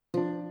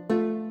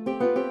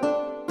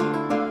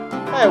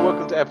Hey,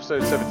 welcome to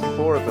episode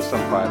 74 of the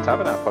Sunfire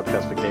Tavern, our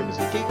podcast for gamers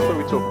and geeks, where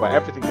we talk about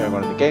everything going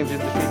on in the games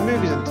industry,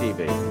 movies and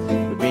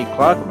TV. With me,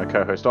 Clark, and my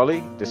co-host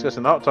Ollie,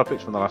 discussing the hot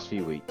topics from the last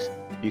few weeks.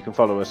 You can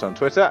follow us on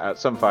Twitter at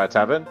Sunfire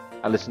Tavern,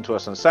 and listen to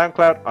us on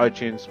SoundCloud,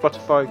 iTunes,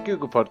 Spotify,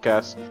 Google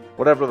Podcasts,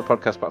 whatever other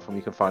podcast platform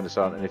you can find us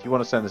on. And if you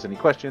want to send us any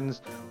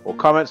questions or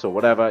comments or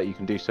whatever, you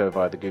can do so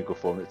via the Google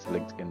form that's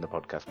linked in the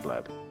podcast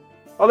blurb.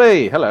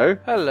 Ollie, hello.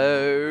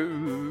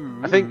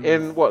 Hello. I think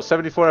in,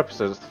 74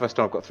 episodes, it's the first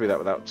time I've got through that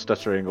without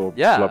stuttering or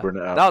blubbering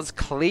it out. That was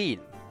clean.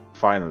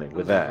 Finally,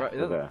 we're there.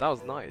 That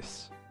was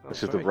nice.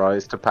 This is the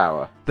rise to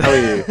power. How are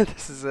you?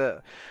 This is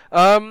it.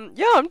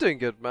 Yeah, I'm doing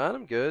good, man.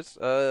 I'm good.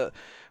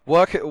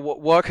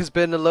 Work has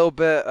been a little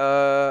bit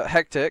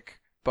hectic,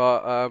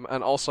 but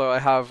and also I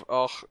have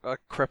a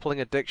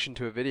crippling addiction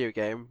to a video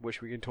game,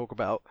 which we can talk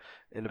about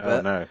in a bit.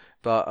 Oh no.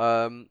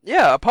 But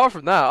yeah, apart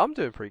from that, I'm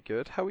doing pretty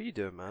good. How are you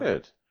doing, man?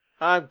 Good.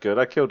 I'm good.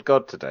 I killed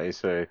God today,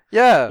 so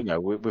yeah. You know,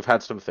 we've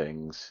had some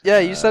things. Yeah,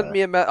 you sent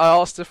me a I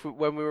asked if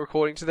when we were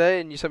recording today,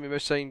 and you sent me a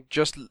message saying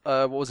just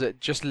what was it?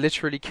 Just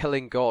literally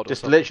killing God.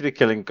 Just literally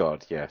killing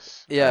God.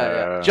 Yes.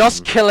 Yeah.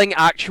 Just killing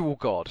actual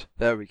God.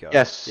 There we go.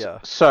 Yes. Yeah.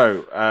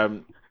 So,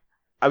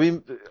 I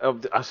mean,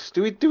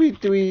 do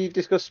we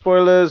discuss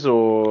spoilers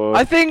or?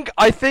 I think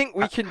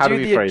we can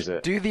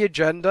do the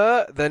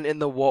agenda. Then in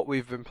the what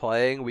we've been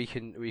playing, we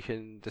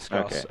can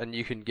discuss, and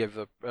you can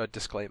give a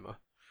disclaimer.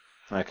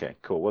 Okay,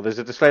 cool. Well, there's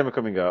a disclaimer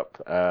coming up,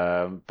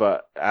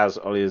 but as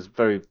Ollie has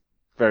very,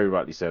 very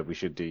rightly said, we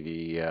should do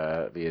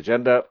the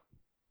agenda.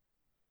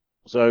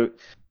 So,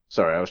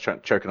 sorry, I was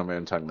choking on my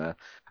own tongue there.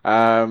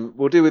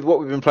 We'll do with what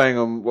we've been playing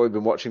and what we've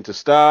been watching to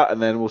start,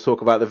 and then we'll talk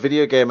about the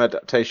video game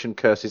adaptation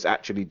Curse is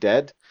Actually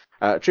Dead,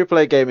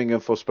 AAA Gaming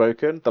and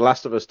Forspoken, The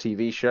Last of Us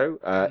TV show,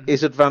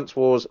 Is Advance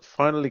Wars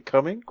finally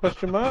coming?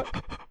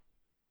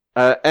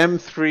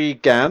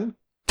 M3 GAN,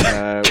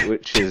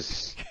 which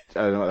is...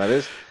 I don't know what that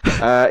is.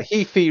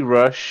 He-Fi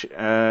Rush,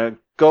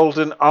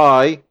 Golden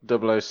Eye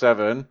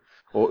 007,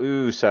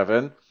 or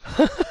 7,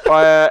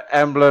 Fire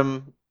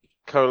Emblem :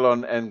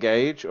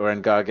 Engage, or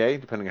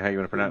Engage, depending on how you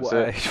want to pronounce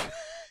it.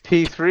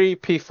 P3,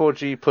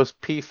 P4G plus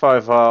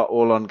P5R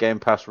all on Game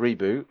Pass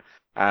reboot,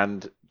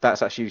 and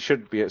that's actually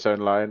should be its own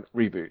line,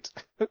 reboot.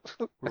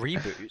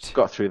 Reboot?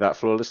 Got through that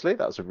flawlessly.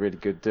 That was a really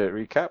good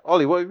recap.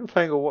 Ollie, what have you been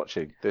playing or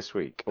watching this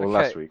week, or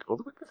last week, or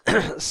the week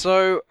before?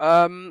 So,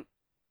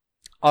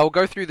 I'll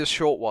go through the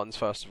short ones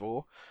first of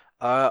all.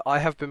 I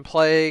have been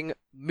playing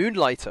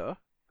Moonlighter.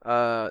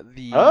 I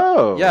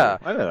know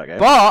that game.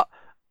 But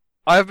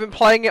I have been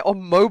playing it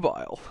on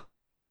mobile,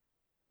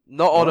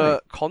 not on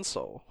a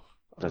console.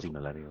 Bloody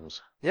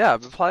millennials. Yeah,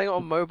 I've been playing it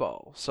on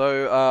mobile.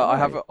 So I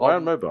have it Why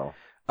on mobile?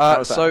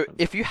 So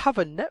if you have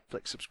a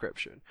Netflix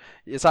subscription,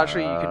 it's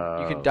actually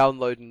you can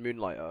download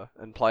Moonlighter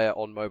and play it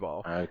on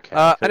mobile.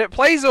 Okay. And it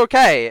plays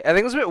okay. I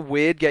think it was a bit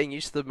weird getting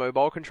used to the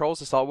mobile controls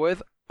to start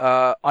with.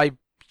 I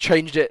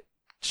changed it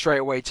straight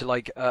away to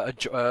like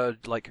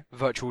like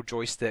virtual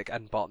joystick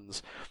and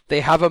buttons.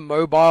 They have a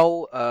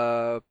mobile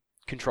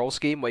control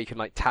scheme where you can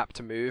like tap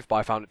to move, but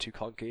I found it too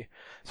clunky,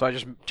 so I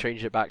just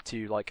changed it back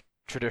to like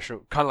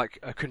traditional, kind of like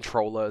a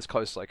controller as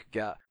close as I could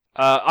get.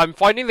 I'm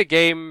finding the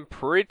game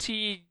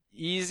pretty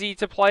easy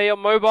to play on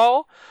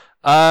mobile,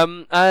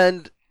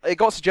 and it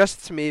got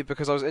suggested to me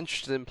because I was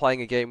interested in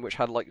playing a game which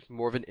had like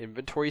more of an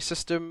inventory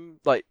system,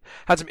 like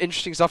had some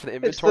interesting stuff in the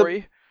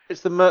inventory.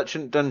 It's the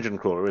merchant dungeon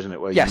crawler, isn't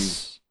it? Where you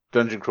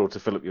dungeon crawl to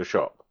fill up your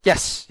shop.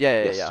 Yes,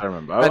 yeah. I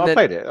remember. I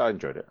played it. I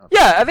enjoyed it.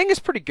 Yeah, I think it's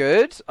pretty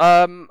good.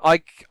 I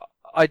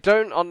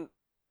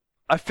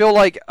feel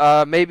like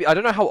maybe I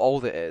don't know how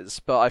old it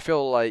is, but I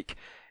feel like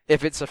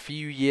if it's a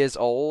few years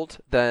old,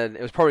 then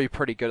it was probably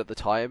pretty good at the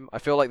time. I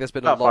feel like there's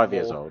been about a lot 5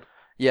 years old.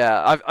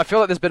 Yeah, I feel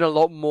like there's been a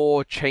lot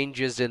more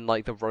changes in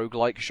like the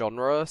roguelike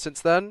genre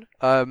since then.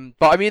 But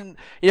I mean,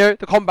 you know,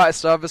 the combat is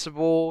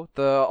serviceable,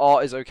 the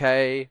art is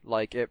okay.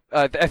 Like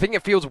I think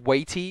it feels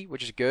weighty,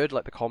 which is good.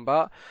 Like the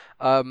combat.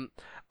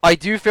 I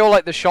do feel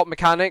like the shop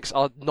mechanics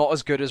are not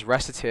as good as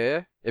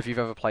Recettear, if you've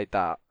ever played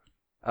that.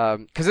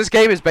 Because this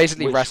game is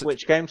basically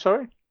which game?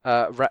 Sorry.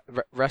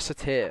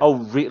 Recettear.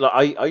 Oh,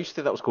 I used to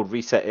think that was called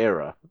Reset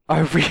Era.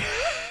 Oh,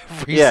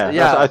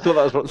 yeah. I thought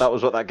that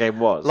was what that game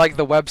was. Like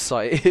the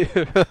website,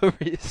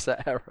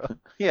 Reset Era.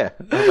 Yeah.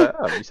 I was like,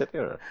 oh, Reset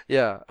Era.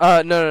 Yeah.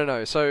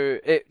 No. So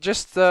it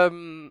just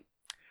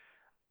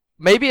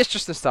maybe it's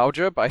just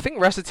nostalgia, but I think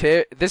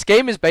Recettear. This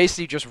game is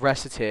basically just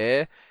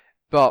Recettear,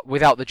 but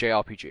without the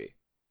JRPG.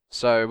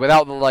 So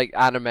without the like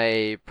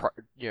anime,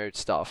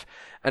 stuff.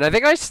 And I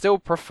think I still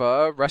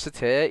prefer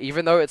Recettear,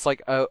 even though it's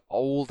like a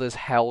old as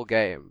hell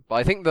game. But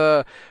I think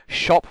the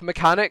shop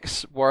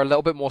mechanics were a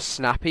little bit more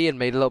snappy and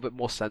made a little bit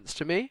more sense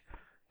to me.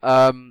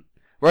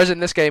 Whereas in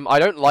this game, I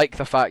don't like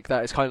the fact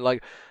that it's kind of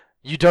like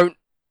you don't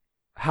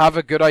have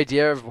a good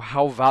idea of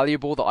how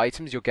valuable the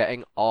items you're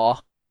getting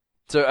are.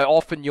 So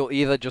often you'll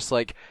either just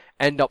like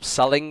end up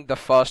selling the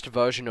first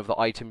version of the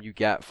item you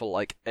get for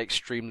like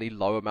extremely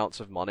low amounts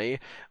of money,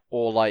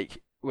 or like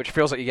which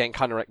feels like you're getting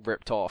kind of like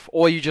ripped off,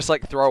 or you just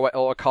like throw it,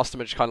 or a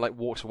customer just kind of like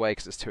walks away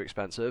because it's too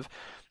expensive,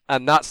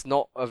 and that's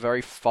not a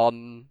very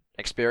fun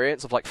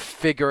experience of like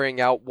figuring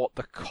out what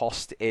the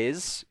cost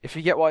is, if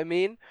you get what I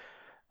mean.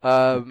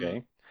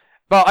 Okay.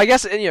 But I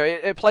guess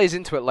it plays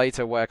into it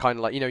later, where kind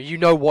of like you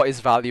know what is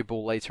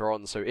valuable later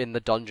on. So in the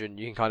dungeon,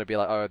 you can kind of be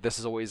like, oh, this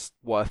is always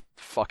worth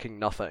fucking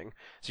nothing.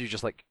 So you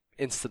just like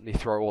instantly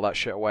throw all that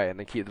shit away and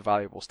then keep the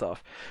valuable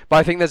stuff. But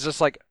I think there's just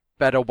like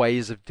better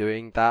ways of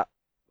doing that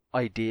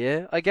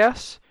idea, I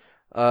guess.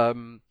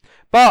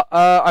 But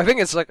I think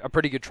it's like a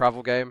pretty good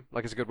travel game.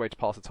 Like it's a good way to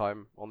pass the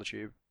time on the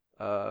tube.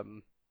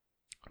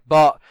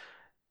 But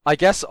I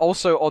guess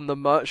also on the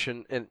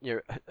merchant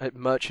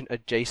merchant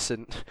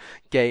adjacent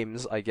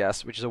games, I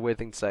guess, which is a weird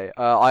thing to say.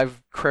 I'm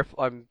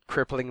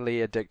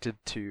cripplingly addicted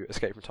to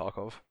Escape from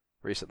Tarkov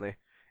recently.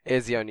 It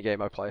is the only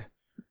game I play.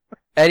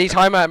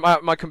 Anytime I'm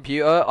at my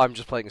computer, I'm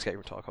just playing Escape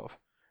from Tarkov.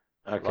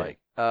 Okay.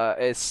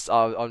 I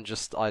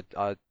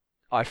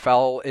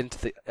fell into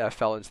the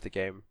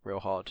game real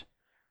hard.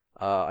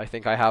 I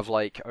think I have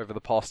like over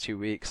the past 2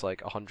 weeks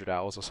like 100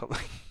 hours or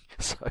something.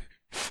 So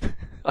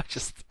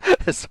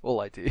that's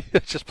all I do. I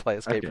just play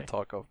Escape from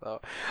Tarkov now.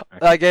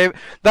 Okay.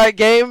 That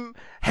game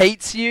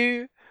hates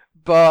you,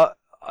 but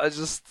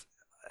it's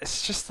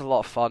just a lot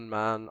of fun,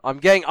 man. I'm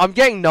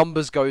getting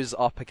numbers goes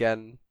up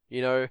again.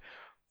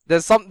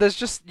 There's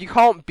just you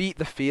can't beat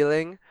the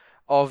feeling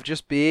of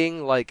just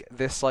being like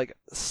this, like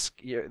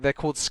they're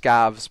called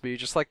scavs, but you're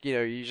just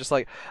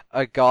like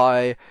a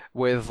guy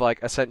with like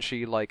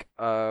essentially like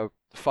a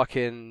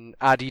fucking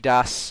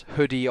Adidas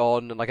hoodie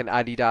on and like an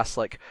Adidas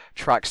like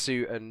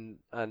tracksuit and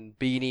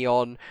beanie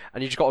on,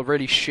 and you just got a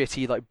really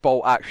shitty like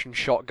bolt action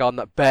shotgun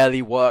that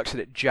barely works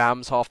and it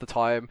jams half the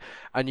time,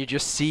 and you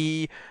just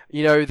see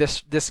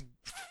this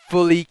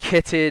fully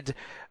kitted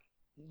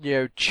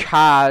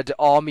Chad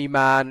army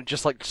man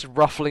just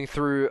ruffling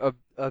through a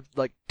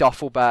like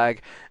duffel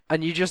bag,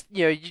 and you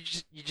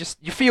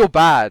feel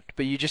bad,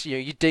 but you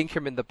dink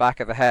him in the back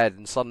of the head,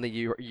 and suddenly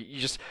you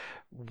just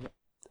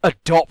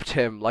adopt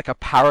him like a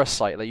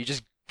parasite. Like you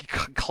just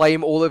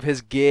claim all of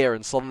his gear,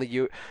 and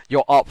suddenly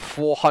you're up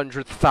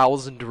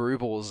 400,000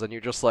 rubles, and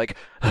you're just like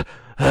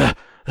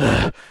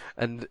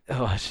and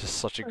it's just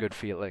such a good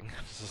feeling.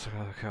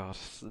 Oh god.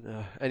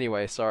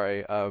 Anyway,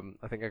 sorry. I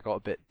think I got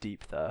a bit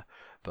deep there.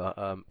 But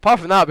apart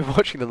from that, I've been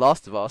watching The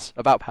Last of Us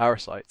about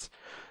parasites.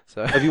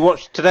 So have you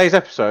watched today's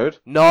episode?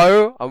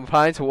 No, I'm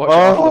planning to watch it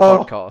after the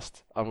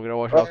podcast. I'm going to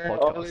watch it after the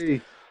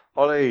podcast.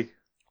 Ollie.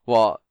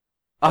 What?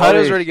 I heard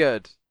it was really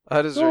good.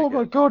 Oh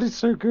my god, it's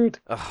so good.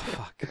 Oh,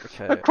 fuck.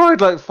 Okay. I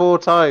cried like 4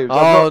 times.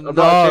 Oh, I'm not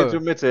ashamed no. to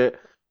admit it.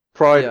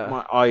 Cried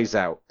my eyes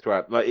out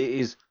throughout. Like, it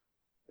is...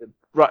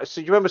 Right,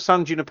 so you remember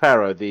San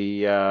Junipero,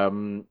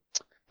 the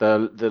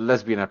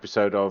lesbian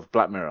episode of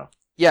Black Mirror?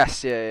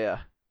 Yes, yeah.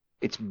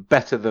 It's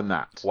better than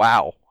that.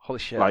 Wow. Holy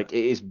shit. Like,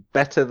 it is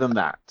better than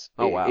that.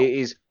 Oh, wow.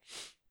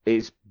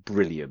 It's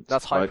brilliant.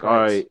 That's high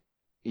praise.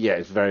 Yeah,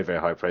 it's very, very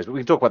high praise. But we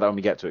can talk about that when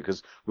we get to it,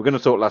 because we're going to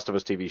talk Last of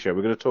Us TV show.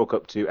 We're going to talk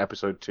up to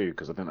episode 2,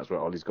 because I think that's where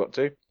Ollie's got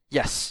to.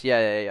 Yes,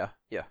 yeah.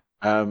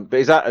 But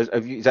is that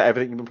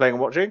everything you've been playing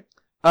and watching?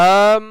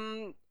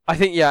 I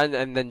think, yeah,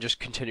 and then just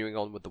continuing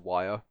on with The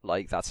Wire,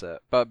 like, that's it.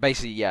 But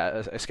basically, yeah,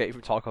 Escape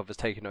from Tarkov has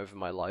taken over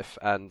my life,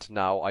 and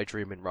now I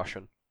dream in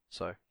Russian,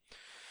 so...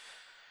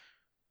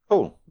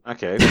 Cool.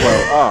 Okay,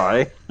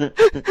 well,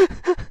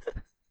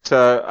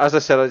 So, as I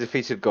said, I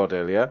defeated God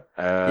earlier.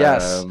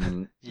 Yes.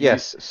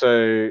 Yes,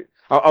 so...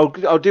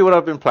 I'll do what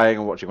I've been playing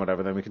and watching,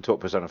 whatever, then we can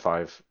talk Persona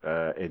 5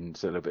 in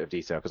a little bit of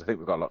detail, because I think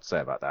we've got a lot to say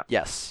about that.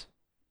 Yes.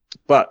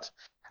 But...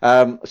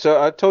 so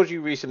I told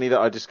you recently that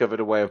I discovered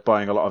a way of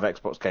buying a lot of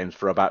Xbox games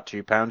for about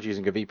 £2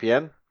 using a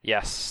VPN.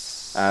 Yes.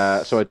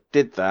 So I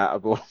did that. I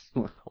bought,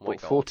 Oh my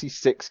God.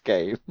 46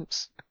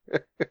 games.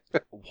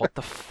 What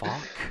the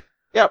fuck?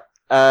 Yep.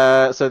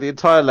 So the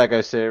entire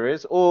Lego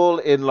series, all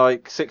in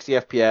like 60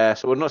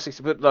 FPS, or not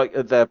 60, but like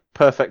their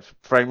perfect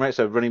frame rate,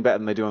 so running better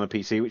than they do on the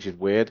PC, which is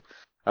weird.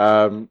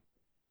 I'm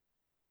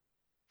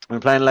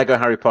playing Lego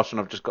Harry Potter, and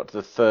I've just got to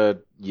the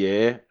 3rd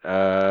year.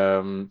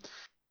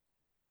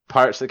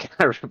 Pirates of the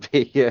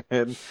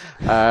Caribbean,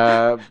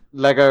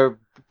 Lego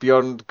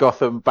Beyond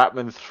Gotham,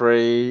 Batman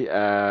 3,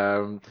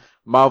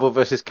 Marvel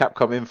vs.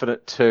 Capcom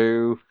Infinite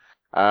 2,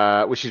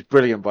 which is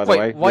brilliant, by the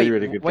way.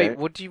 Really good game.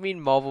 What do you mean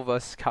Marvel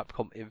vs.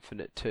 Capcom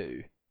Infinite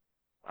 2?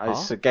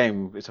 It's a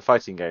game. It's a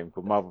fighting game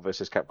called Marvel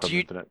vs. Capcom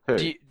Infinite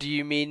 2. Do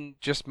you mean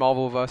just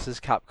Marvel vs.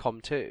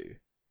 Capcom 2?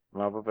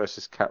 Marvel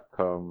vs.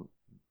 Capcom.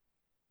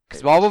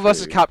 Because Marvel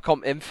vs.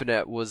 Capcom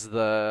Infinite was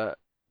the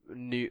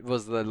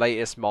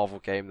latest Marvel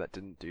game that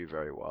didn't do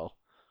very well.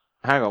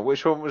 Hang on,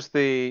 which one was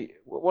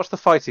what's the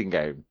fighting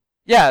game?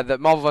 Yeah, the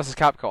Marvel vs.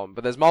 Capcom,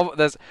 but there's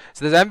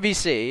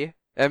MVC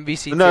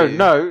 2.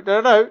 No,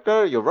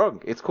 you're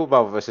wrong. It's called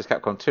Marvel vs.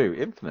 Capcom 2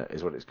 Infinite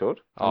is what it's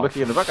called. I'm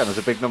looking in the background, there's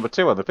a big number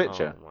 2 on the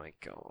picture. Oh my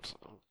god.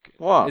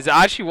 What? Is it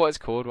actually what it's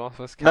called,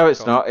 Marvel vs. Capcom? No,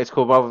 it's not. It's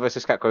called Marvel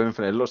vs. Capcom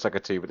Infinite. It looks like a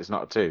 2, but it's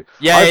not a 2.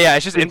 Yeah,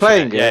 it's just been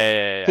Infinite. Playing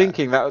Yeah.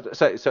 Thinking that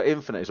so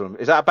Infinite is one.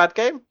 Is that a bad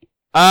game?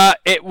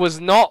 It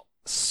was not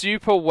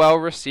super well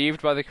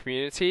received by the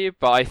community,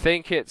 but I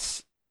think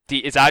it's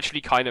it's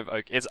actually kind of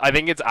okay. I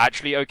think it's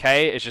actually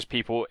okay. It's just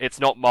people. It's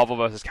not Marvel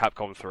vs.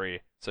 Capcom 3,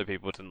 so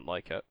people didn't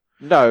like it.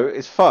 No,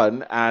 it's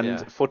fun, and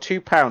Yeah. for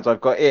 £2, I've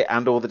got it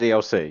and all the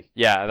DLC.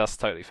 Yeah, that's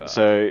totally fair.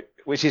 So,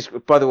 which is,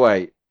 by the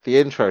way, the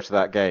intro to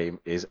that game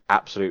is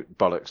absolute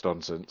bollocks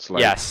nonsense.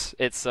 Like, yes,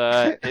 it's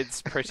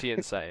pretty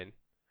insane.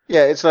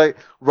 yeah, it's like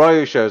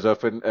Ryu shows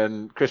up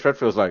and Chris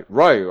Redfield's like,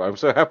 Ryu, I'm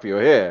so happy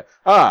you're here.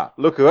 Ah,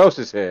 look who else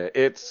is here.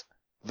 It's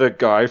the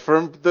guy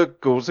from the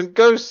Ghouls and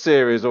Ghosts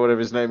series or whatever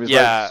his name is.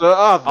 Yeah, like, Sir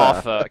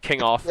Arthur.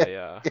 King Arthur,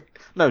 yeah.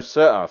 No,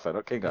 Sir Arthur,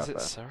 not King Is Arthur.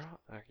 it Sir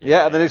Arthur?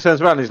 Yeah, and then he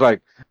turns around and he's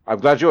like, I'm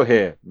glad you're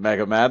here,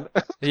 Mega Man.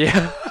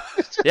 Yeah.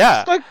 It's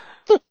Yeah. like,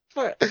 the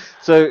fuck?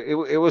 So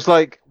it was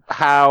like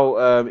how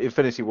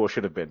Infinity War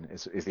should have been,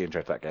 is the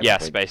intro to that game. I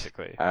Yes, think.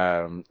 basically.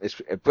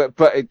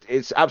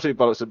 It's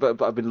absolutely bollocks.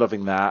 But I've been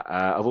loving that.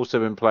 I've also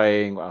been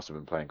playing. What else have I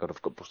been playing? God,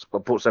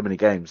 I've bought so many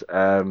games.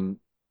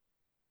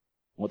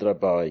 What did I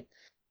buy?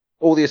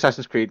 All the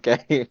Assassin's Creed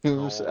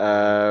games.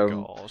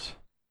 Oh, God.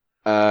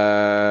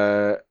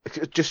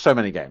 Just so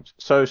many games.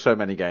 So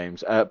many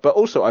games. But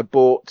also I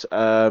bought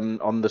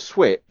on the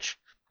Switch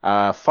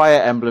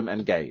Fire Emblem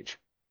Engage.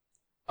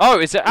 Oh,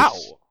 is it out?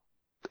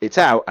 It's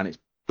out and it's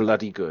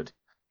bloody good.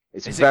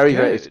 It's Is it very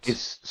good?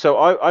 It's so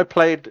I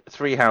played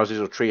Three Houses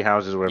or Tree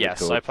Houses or whatever it's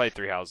Yes, called. I played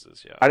Three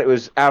Houses, yeah. And it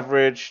was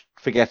average,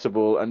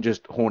 forgettable, and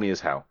just horny as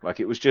hell. Like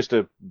it was just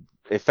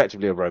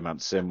effectively a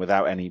romance sim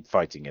without any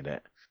fighting in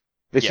it.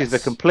 This is the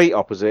Yes. complete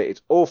opposite.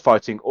 It's all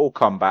fighting, all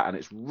combat, and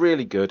it's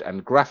really good.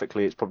 And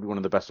graphically, it's probably one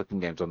of the best looking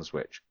games on the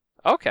Switch.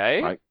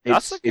 Okay, Like,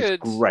 that's it's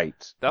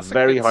great. that's a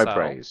very good high sell.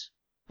 praise.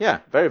 Yeah,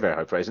 very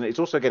high praise, and it's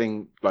also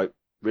getting like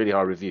really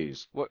high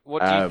reviews. What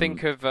do you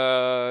think of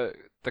the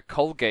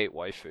Colgate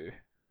waifu?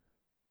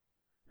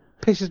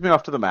 Pisses me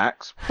off to the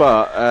max,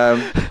 but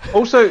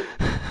also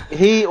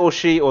he or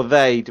she or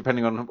they,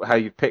 depending on how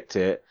you picked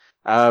it,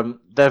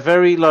 they're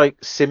very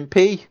like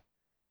simpy.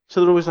 So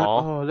they're always like,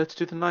 Huh? oh, let's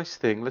do the nice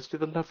thing, let's do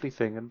the lovely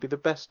thing, and be the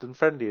best and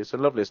friendliest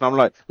and loveliest. And I'm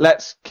like,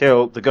 let's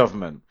kill the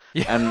government.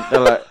 Yeah. And they're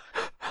like,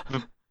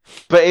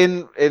 but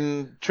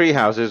in tree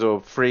houses or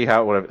free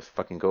house, whatever it's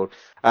fucking called,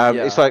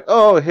 it's Yeah. like,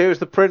 oh, here's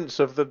the prince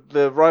of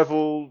the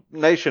rival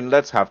nation.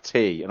 Let's have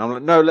tea. And I'm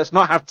like, no, let's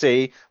not have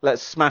tea.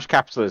 Let's smash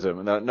capitalism.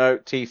 And they're like, no,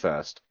 tea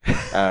first.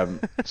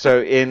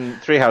 So in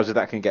Three Houses,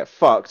 that can get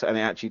fucked, and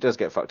it actually does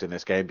get fucked in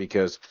this game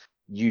because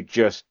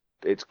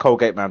it's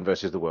Colgate Man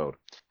versus the world.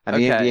 And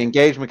the Okay.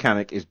 engage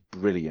mechanic is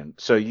brilliant.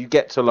 So you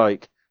get to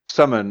like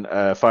summon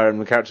Fire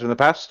Emblem characters in the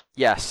past.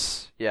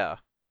 Yes, yeah.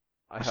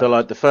 I So heard.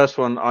 like the first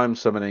one I'm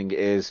summoning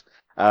is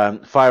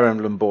Fire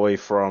Emblem Boy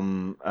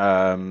from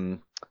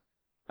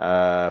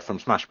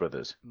Smash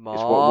Brothers. It's one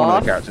of Marth,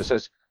 the characters. So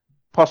it's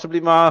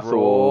possibly Marth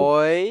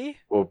Roy,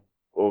 or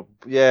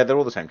yeah, they're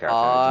all the same character.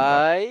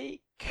 Ike.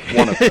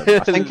 One of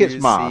them. I think it's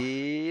Marth.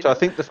 Lucine. So I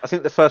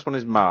think the first one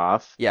is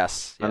Marth,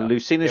 Yes. and Yeah.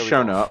 Lucine has Here we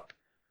shown go. up,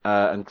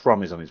 and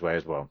Crom is on his way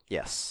as well.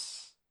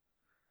 Yes.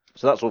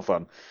 So that's all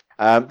fun.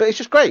 But it's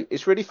just great.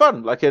 It's really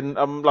fun.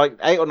 I'm like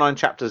 8 or 9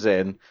 chapters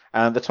in,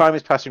 and the time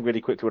is passing really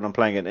quickly when I'm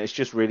playing it. And it's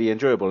just really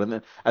enjoyable.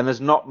 And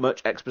there's not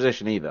much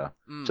exposition either.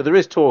 Mm. So there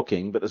is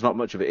talking, but there's not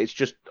much of it. It's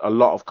just a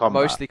lot of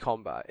combat. Mostly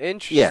combat.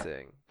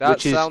 Interesting. That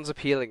which is- sounds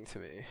appealing to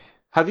me.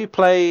 Have you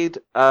played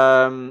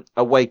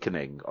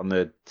Awakening on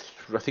the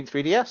I think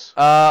 3DS?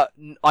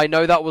 I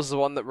know that was the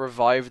one that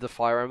revived the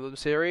Fire Emblem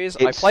series.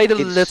 I It's- played a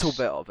it's- little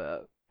bit of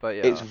it, but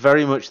yeah. It's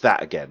very much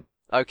that again,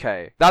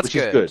 Okay, that's which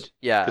is good.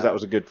 Yeah. because that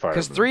was a good Fire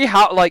Because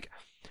Emblem.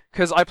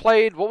 because I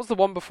played, what was the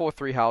one before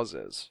Three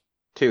Houses?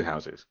 2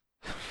 Houses.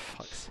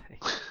 Fuck's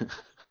sake.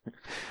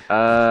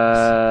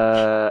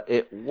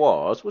 It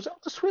was it on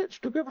the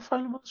Switch? Did we ever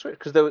find them on the Switch?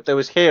 Because there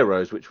was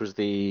Heroes, which was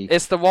the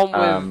It's the one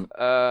with Um,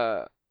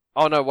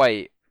 oh no,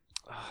 wait.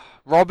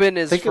 Robin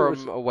is think it from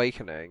was-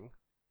 Awakening,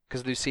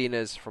 because Lucina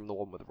is from the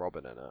one with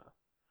Robin in it.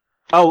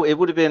 Oh, it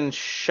would have been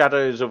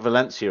Shadows of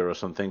Valencia or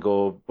something,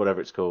 or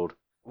whatever it's called.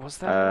 Was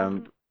that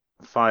one?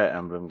 Fire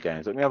Emblem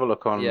games. Let me have a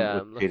look on Yeah,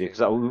 I'm Wikipedia, looking.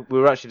 because we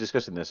were actually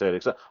discussing this earlier.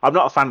 Cause I'm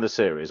not a fan of the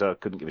series. I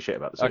couldn't give a shit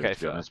about the series, Okay, to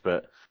be fair. honest.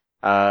 But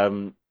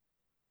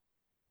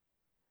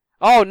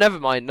Oh, never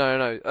mind.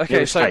 No. it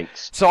Okay, was so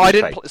Fates. so It I was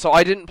didn't Fates. so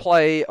I didn't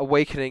play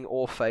Awakening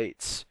or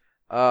Fates.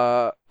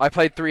 I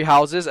played Three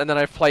Houses, and then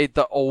I played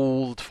the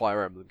old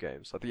Fire Emblem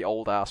games, like the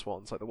old ass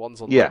ones, like the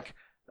ones on Yeah. like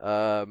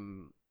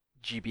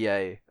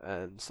GBA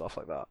and stuff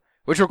like that,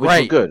 which were Which were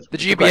great. good. The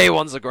Which were GBA great.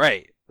 ones are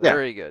great. They're Yeah.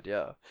 very good.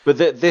 Yeah. But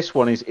this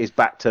one is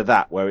back to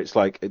that, where it's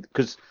like,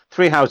 because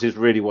Three Houses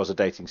really was a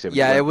dating sim.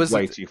 Yeah, it went was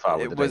way too far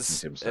with It the dating was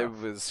sim it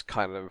stuff. was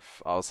kind of.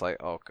 I was like,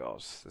 oh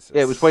gosh, this is.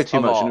 Yeah, it was way too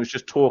a much, lot. and it was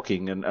just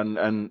talking,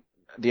 and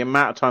the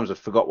amount of times I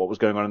forgot what was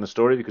going on in the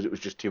story because it was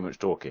just too much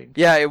talking.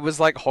 Yeah, it was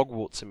like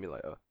Hogwarts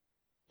Simulator.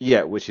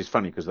 Yeah, which is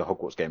funny because the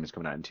Hogwarts game is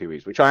coming out in 2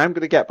 weeks, which I am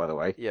going to get, by the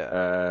way.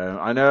 Yeah.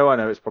 I know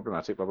it's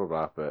problematic, blah blah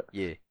blah, but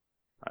Yeah.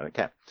 I don't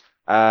care.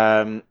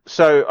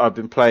 So I've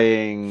been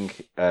playing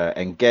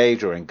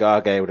Engage or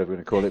Engage, whatever you want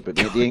to call it, but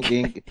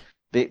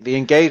the The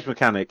engage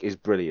mechanic is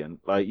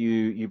brilliant. Like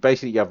you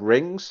basically have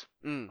rings,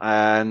 Mm.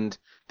 and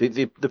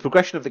the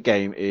progression of the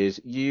game is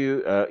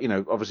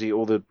obviously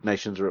all the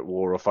nations are at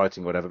war or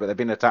fighting or whatever, but they've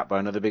been attacked by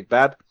another big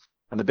bad,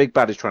 and the big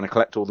bad is trying to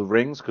collect all the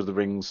rings because the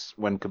rings,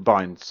 when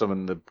combined,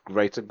 summon the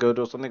greater good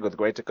or something, or the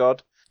greater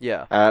god.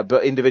 Yeah.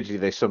 But individually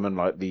they summon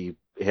like the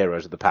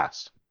heroes of the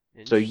past.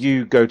 So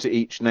you go to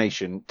each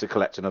nation to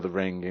collect another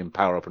ring and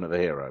power up another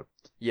hero.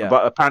 Yeah.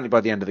 But apparently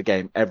by the end of the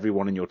game,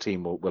 everyone in your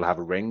team will have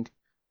a ring.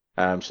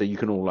 So you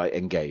can all like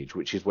engage,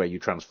 which is where you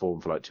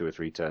transform for like 2 or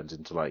 3 turns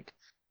into like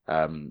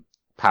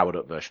powered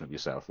up version of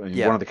yourself. And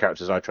Yeah. one of the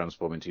characters I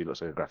transform into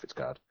looks like a graphics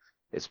card.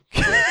 It's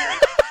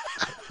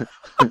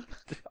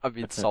I've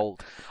been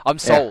sold. I'm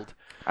sold.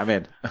 I'm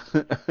in.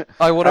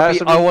 I want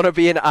to be. I want to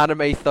be an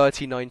anime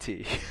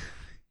 3090.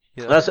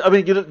 You know? I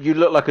mean, you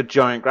look like a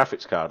giant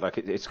graphics card. Like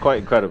it's quite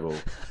incredible.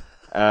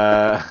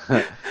 So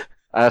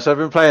I've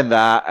been playing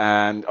that,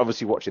 and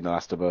obviously watching The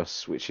Last of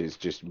Us, which is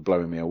just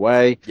blowing me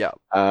away. Yeah.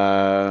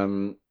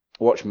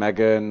 Watched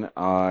Megan.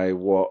 I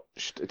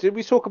watched. Did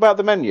we talk about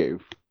The Menu?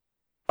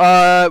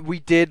 We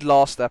did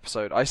last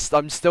episode.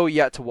 I'm still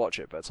yet to watch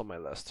it, but it's on my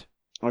list.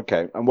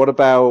 Okay. And what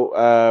about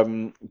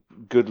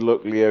Good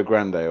Luck Leo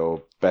Grande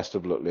or Best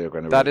of Luck Leo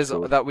Grande?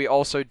 That we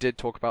also did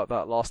talk about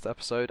that last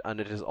episode, and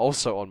it is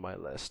also on my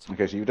list.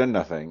 Okay, so you've done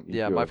nothing.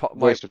 Yeah,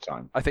 waste of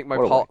time. I think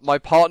my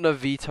partner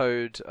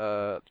vetoed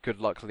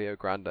Good Luck Leo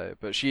Grande,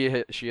 but she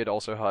had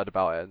also heard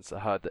about it and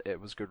heard that it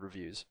was good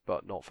reviews,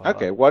 but not for her.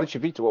 Okay, why did she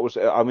veto? What was?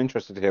 I'm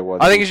interested to hear why.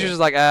 I think she's just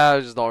like,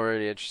 I'm just not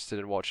really interested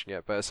in watching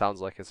it, but it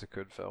sounds like it's a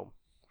good film.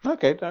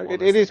 Okay, no,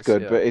 it is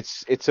good, but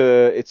it's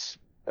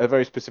a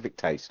very specific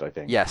taste, I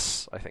think.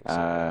 Yes, I think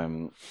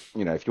so.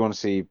 If you want to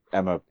see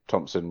Emma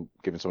Thompson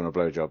giving someone a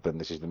blowjob, then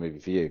this is the movie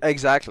for you.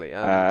 Exactly.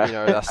 That's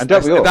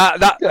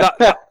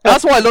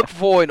what I look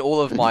for in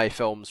all of my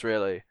films,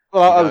 really.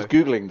 Well, I was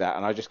googling that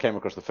and I just came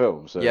across the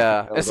film. So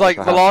yeah, it's like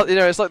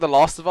it's like The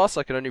Last of Us.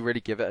 I can only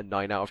really give it a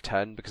 9 out of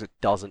 10 because it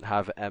doesn't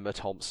have Emma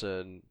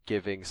Thompson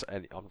giving.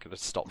 I'm gonna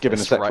stop. Giving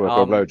this a sex worker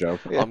a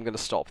blowjob. Yeah. I'm gonna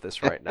stop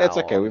this right now. It's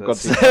okay. We've got.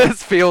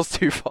 This feels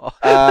too far.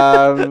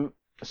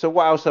 So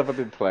what else have I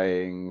been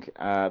playing?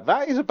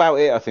 That is about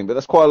it, I think. But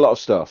that's quite a lot of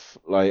stuff.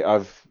 Like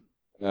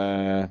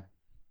I'm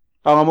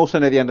also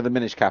near the end of the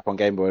Minish Cap on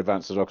Game Boy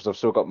Advance as well because I've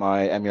still got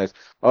my emulators.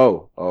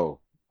 Oh!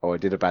 I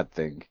did a bad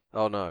thing.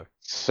 Oh no!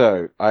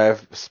 So I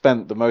have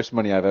spent the most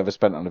money I've ever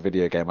spent on a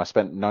video game. I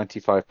spent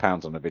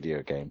 £95 on a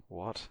video game.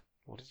 What?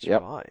 What did you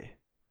buy?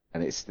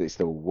 And it's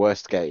the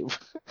worst game.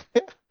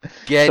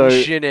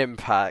 Genshin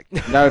Impact.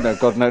 No,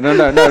 God,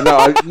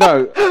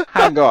 no.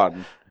 Hang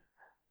on.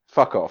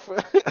 Fuck off.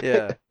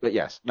 Yeah. But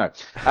yes, no.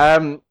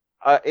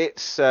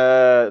 It's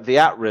the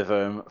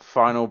At-Rhythm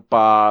Final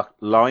Bar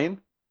Line.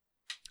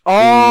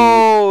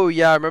 Oh,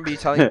 yeah, I remember you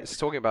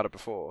talking about it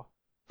before.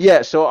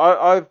 Yeah,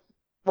 so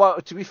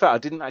well, to be fair, I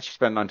didn't actually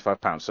spend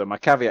 £95. So my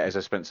caveat is I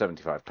spent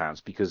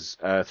 £75 because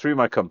through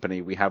my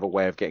company we have a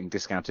way of getting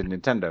discounted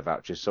Nintendo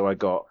vouchers. So I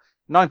got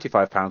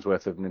 £95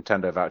 worth of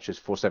Nintendo vouchers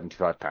for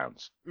 £75.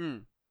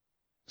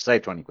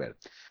 Save 20 quid.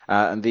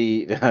 And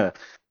the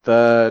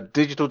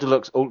Digital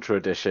Deluxe Ultra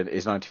Edition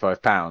is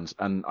 £95,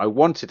 and I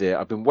wanted it.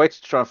 I've been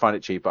waiting to try and find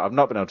it cheap, but I've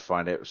not been able to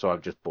find it, so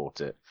I've just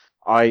bought it.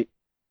 I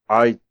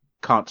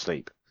can't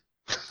sleep.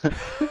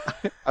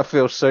 I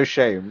feel so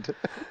shamed.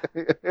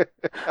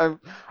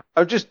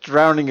 I'm just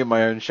drowning in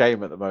my own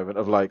shame at the moment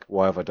of like,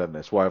 why have I done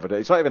this? Why have I done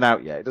it? It's not even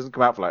out yet. It doesn't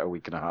come out for like a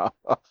week and a half.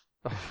 Oh,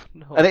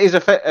 no. And it is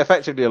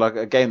effectively like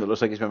a game that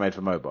looks like it's been made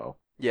for mobile.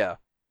 Yeah.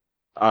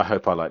 I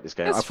hope I like this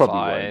game. It's I probably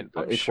fine. won't,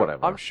 but it's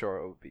whatever. I'm sure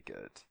it will be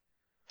good.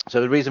 So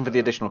the reason for the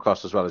additional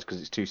cost as well is because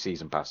it's 2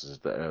 season passes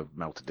that are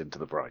melted into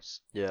the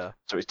price. Yeah.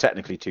 So it's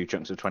technically 2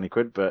 chunks of 20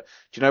 quid, but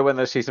do you know when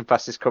those season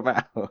passes come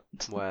out?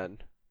 When?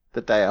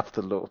 The day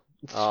after launch.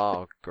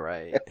 Oh,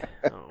 great.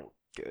 Oh,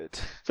 good.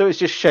 So it's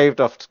just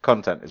shaved off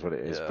content is what it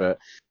is, Yeah.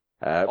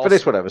 but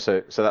it's whatever,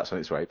 so that's on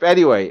its way. But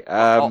anyway,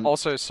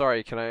 also,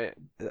 sorry, I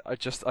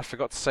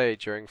forgot to say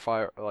during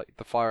the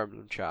Fire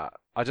Emblem chat.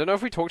 I don't know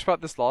if we talked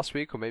about this last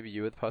week or maybe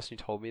you were the person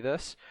who told me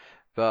this,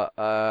 but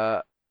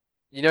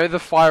you know the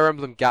Fire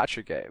Emblem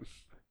gacha game?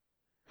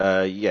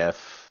 Yeah.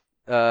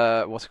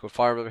 What's it called?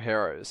 Fire Emblem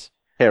Heroes.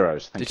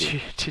 Heroes, thank you.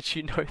 Did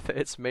you know that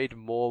it's made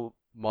more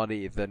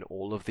money than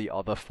all of the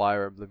other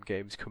Fire Emblem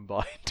games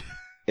combined?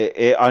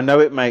 I know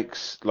it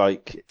makes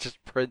like It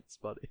just prints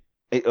money.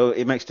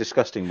 It makes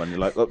disgusting money,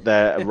 like up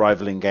there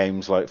rivaling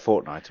games like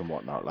Fortnite and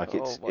whatnot. Like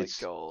Oh my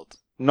it's god.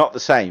 not the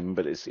same,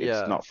 but it's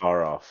Yeah. not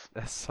far off.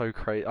 That's so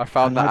crazy. I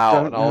found that I out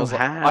don't and I know was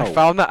like, how. I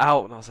found that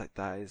out and I was like,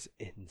 that is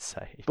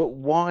insane. But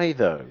why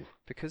though?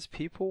 Because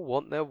people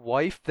want their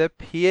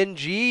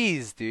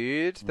PNGs,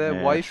 dude. Their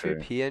Yeah, waifu true.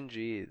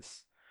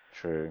 PNGs.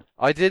 True.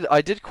 I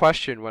did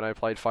question when I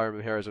played Fire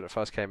Emblem Heroes when it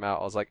first came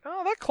out. I was like,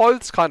 oh, their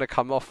clothes kind of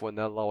come off when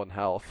they're low on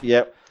health.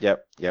 Yep. I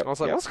was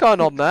like, what's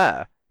going on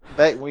there?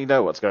 We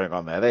know what's going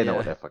on there. They know Yeah.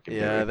 what they're fucking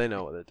Yeah, doing. they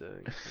know what they're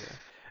doing. Yeah.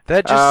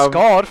 They're just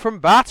scarred from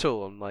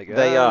battle. I'm like,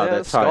 They yeah, are. yeah,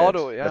 They're scarred tired.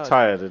 or- yeah. They're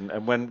tired,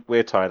 and when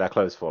we're tired, our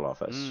clothes fall off.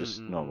 That's just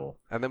normal.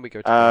 And then we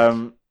go to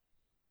bed.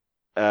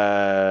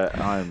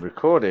 I'm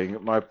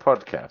recording my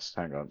podcast.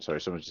 Hang on,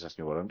 sorry, someone just asked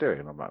me what I'm doing,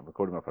 and I'm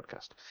recording my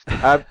podcast.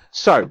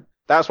 So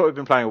that's what we've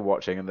been playing and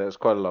watching, and there's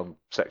quite a long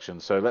section.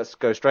 So let's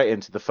go straight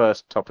into the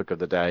first topic of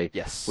the day,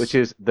 Yes. which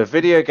is the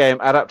video game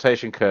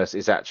adaptation curse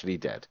is actually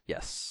dead.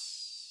 Yes.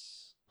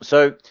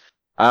 So,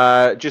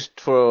 just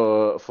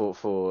for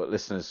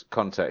listeners'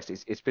 context,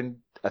 it's been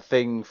a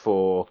thing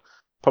for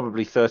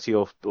probably 30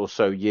 or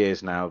so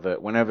years now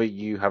that whenever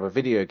you have a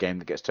video game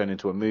that gets turned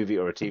into a movie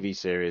or a TV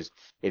series,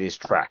 it is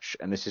trash.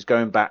 And this is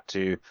going back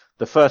to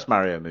the first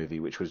Mario movie,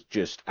 which was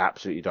just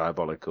absolutely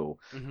diabolical.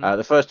 Mhm.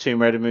 The first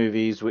Tomb Raider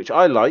movies, which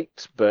I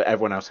liked, but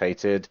everyone else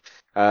hated.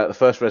 The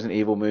first Resident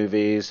Evil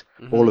movies,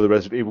 all of the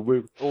Resident Evil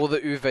movies. All the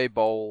Uwe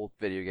Boll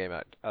video game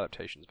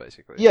adaptations,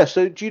 basically. Yeah,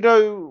 so do you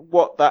know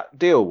what that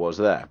deal was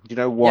there? Do you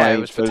know why? Yeah,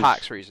 it was for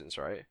tax reasons,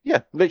 right? Yeah,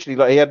 literally,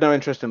 like he had no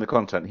interest in the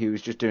content. He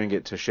was just doing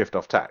it to shift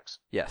off tax.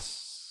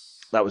 Yes.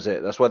 That was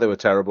it. That's why they were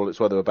terrible. It's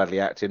why they were badly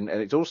acting,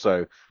 and it's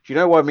also. Do you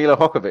know why Mila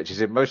Jokovic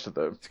is in most of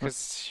them?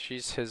 Because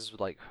she's his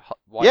like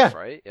wife, Yeah.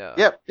 right?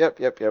 Yeah. Yep.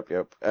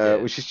 Yeah.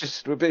 Which is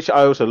just.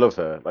 I also love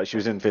her. Like she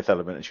was in Fifth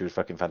Element, and she was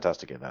fucking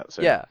fantastic in that.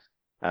 So. Yeah.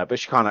 But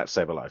she can't act to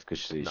save her life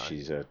because No.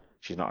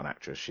 she's not an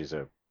actress. She's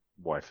a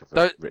wife of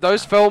a rich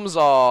Those man. films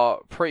are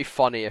pretty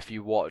funny if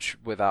you watch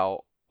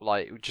without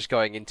like just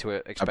going into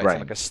it expecting brain.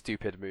 like a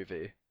stupid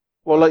movie.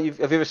 Well, like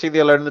have you ever seen the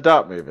Alone in the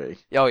Dark movie?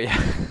 Oh yeah.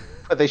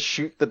 Where they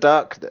shoot the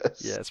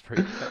darkness. Yeah, it's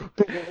pretty funny.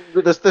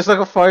 There's like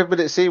a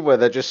 5-minute scene where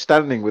they're just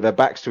standing with their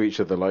backs to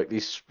each other, like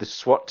this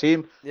SWAT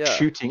team Yeah.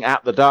 shooting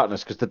at the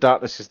darkness because the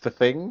darkness is the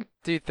thing.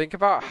 Dude, think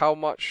about how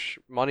much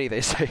money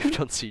they saved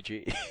on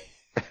CG.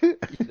 You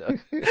know?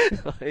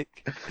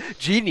 Like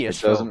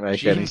genius It doesn't film.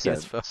 make any Genius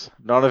sense. film.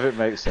 None of it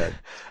makes sense.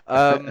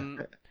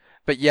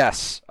 But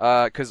yes,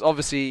 because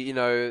obviously, you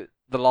know,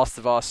 The Last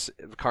of Us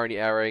currently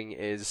airing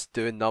is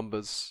doing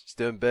numbers, it's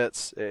doing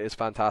bits. It is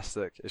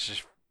fantastic. It's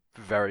just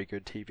very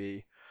good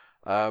TV.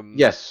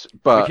 Yes, We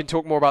but can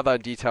talk more about that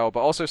in detail, but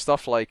also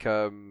stuff like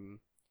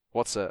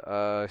what's it?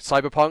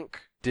 Cyberpunk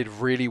did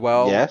really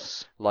well.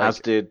 yes, like- as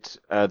did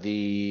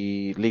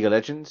the League of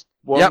Legends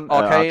one. Yep,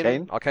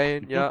 Arcane.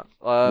 Arcane, yeah.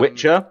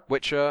 Witcher.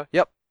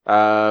 Yep.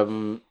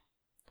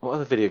 What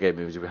other video game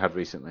movies have we had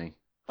recently?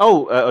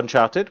 Oh,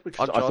 Uncharted, which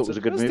I thought was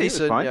a good It was movie. It was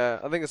decent, fine. yeah.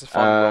 I think it's a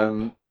fun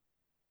romp.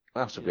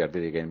 What else have we had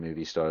video game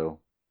movie style?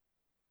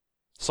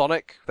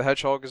 Sonic the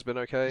Hedgehog has been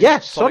okay.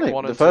 Yes, Sonic.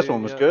 1 The and first 2,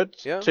 one was yeah. good.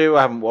 Yeah. 2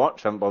 I haven't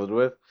watched, haven't bothered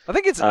with. I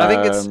think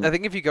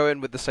if you go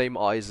in with the same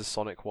eyes as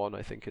Sonic 1,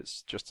 I think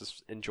it's just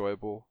as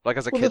enjoyable. Like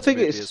as a Well, the kid's thing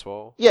movie is- as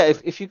well. Yeah,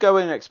 if you go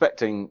in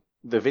expecting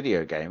the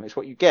video game, it's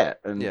what you get,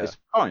 and Yeah. it's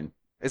fine.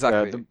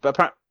 Exactly. I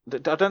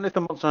don't know if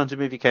the Monster Hunter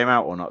movie came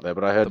out or not there,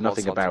 but I heard The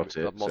nothing Monster about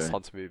Hunter, it. The Monster So.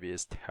 Hunter movie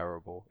is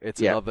terrible.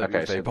 It's Yeah, another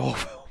okay, Uwe so- Boll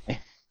film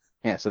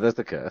Yeah, so there's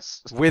the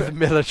curse. with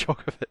Mila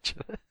Djokovic.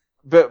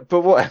 But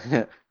what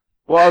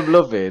what I'm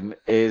loving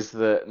is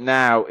that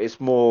now it's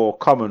more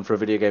common for a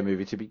video game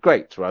movie to be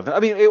great, rather. I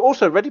mean, it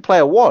also Ready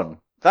Player One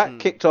that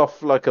kicked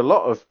off like a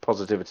lot of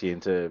positivity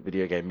into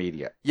video game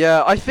media.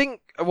 Yeah, I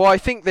think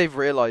they've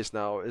realized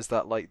now is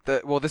that like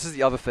this is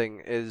the other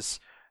thing is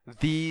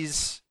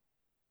these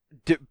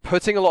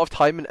putting a lot of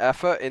time and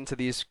effort into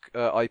these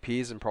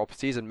IPs and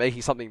properties and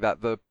making something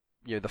that the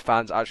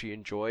fans actually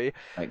enjoy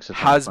Makes a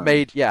ton of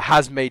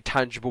has fun. made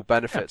tangible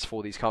benefits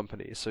for these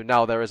companies. So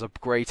now there is a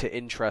greater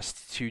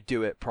interest to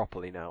do it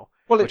properly now.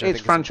 Well, which I it's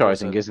think is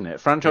franchising, important. isn't it?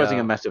 Franchising Yeah.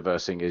 and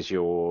metaversing is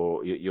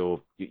your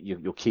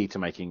key to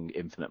making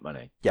infinite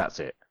money. Yeah. That's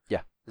it.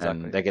 Yeah,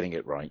 exactly. And they're getting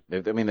it right. I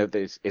mean,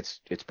 it's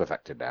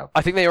perfected now.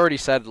 I think they already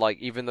said, like,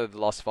 even though The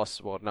Last of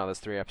Us, well, now there's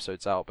 3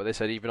 episodes out, but they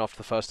said even after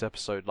the first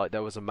episode, like,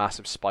 there was a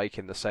massive spike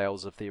in the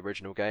sales of the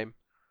original game.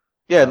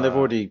 Yeah, and they've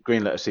already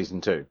greenlit a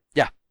season 2.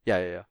 Yeah.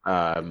 Here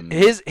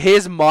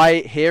is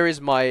my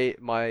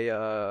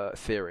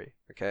theory.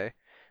 Okay,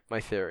 my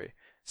theory.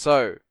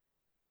 So,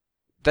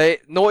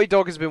 Naughty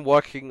Dog has been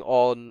working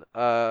on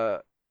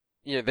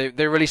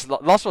they released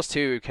Last of Us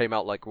 2 came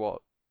out like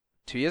what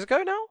 2 years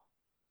ago now.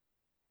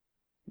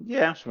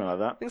 Yeah, something like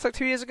that. I think it's like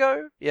 2 years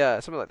ago. Yeah,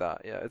 something like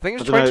that. Yeah, I think it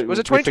was I don't know, was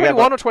it we forget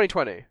 2021 or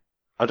 2020?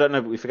 I don't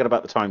know, but we forget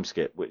about the time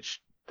skip,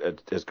 which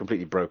has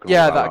completely broken.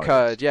 Yeah, all our that lives.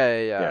 occurred.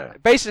 Yeah.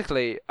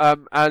 Basically,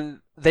 and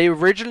they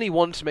originally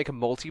wanted to make a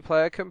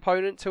multiplayer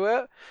component to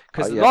it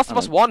because Yeah, Last of I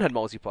Us know. 1 had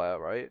multiplayer,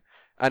 right?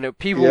 And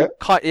people,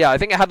 Yeah. I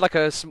think it had like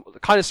a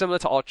kind of similar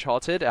to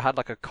Uncharted. It had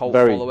like a cult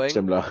Very following.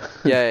 similar.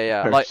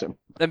 Yeah. Very Like, similar.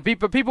 and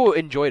people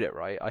enjoyed it,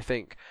 right? I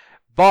think,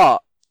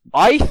 but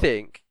I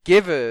think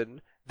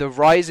given the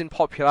rise in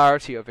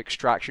popularity of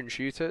extraction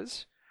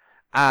shooters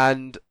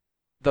and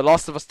The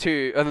Last of Us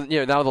 2, and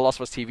now the Last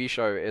of Us TV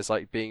show is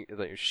like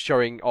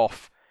showing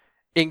off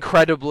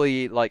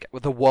incredibly like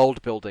with the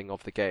world building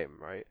of the game,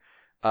 right?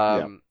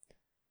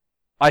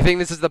 I think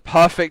this is the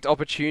perfect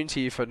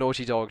opportunity for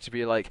Naughty Dog to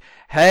be like,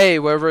 hey,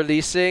 we're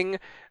releasing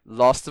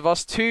Last of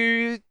Us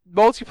 2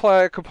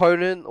 multiplayer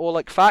component or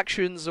like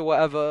factions or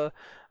whatever.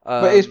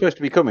 But it's supposed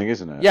to be coming,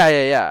 isn't it?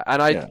 Yeah.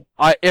 And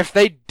Yeah. if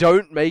they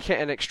don't make it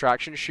an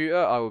extraction shooter,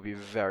 I will be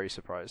very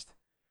surprised.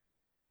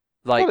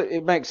 Like Well,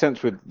 it makes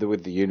sense with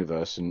the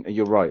universe, and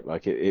you're right.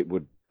 Like it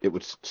would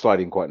slide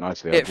in quite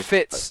nicely. it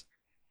fits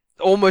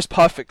almost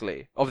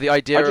perfectly of the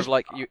idea of just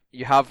like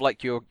you have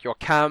like your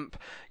camp,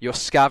 you're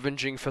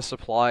scavenging for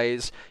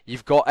supplies,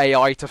 you've got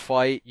AI to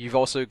fight, you've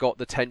also got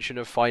the tension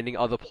of finding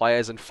other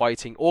players and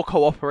fighting or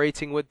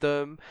cooperating with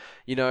them.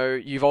 You know,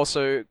 you've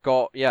also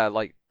got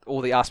like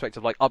all the aspect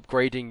of like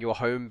upgrading your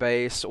home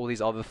base, all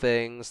these other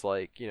things.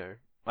 Like, you know,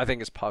 I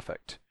think it's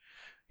perfect.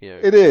 You know.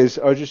 It is.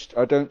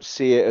 I don't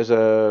see it as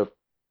a.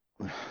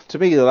 To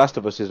me, The Last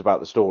of Us is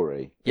about the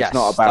story. It's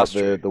not Yes, about that's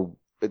true.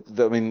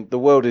 I mean, the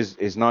world is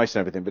nice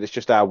and everything, but it's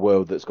just our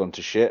world that's gone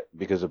to shit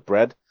because of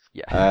bread.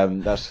 Yeah.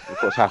 That's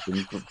what's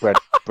happened.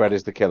 Bread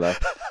is the killer.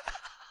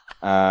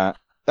 That's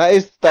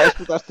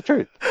the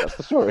truth. That's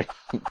the story.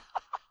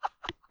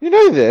 You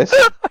know this.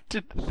 I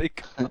didn't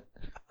think.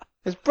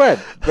 It's bread.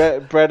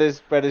 Bread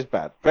is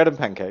bad. Bread and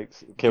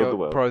pancakes killed Yo, the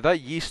world. bro,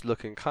 that yeast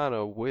looking kind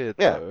of weird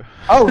Yeah. though.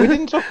 Oh, we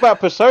didn't talk about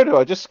Persona.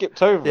 I just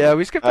skipped over Yeah, it.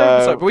 we skipped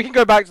over the but we can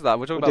go back to that.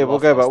 We'll talk about We'll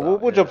Last go of Us back. now.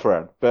 We'll Yeah. jump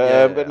around, but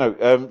Yeah, but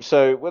yeah, no.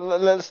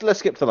 So let's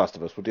skip to The Last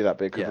of Us. We'll do that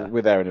bit because yeah.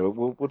 we're there anyway.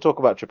 We'll talk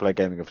about AAA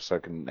gaming of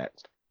Ahsoka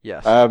next.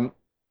 Yes.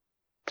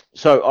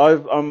 So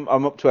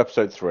I'm up to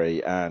episode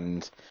 3,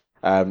 and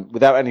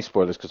without any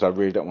spoilers, because I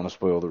really don't want to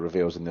spoil the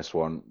reveals in this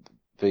one.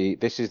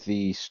 This is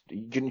the.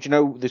 Do you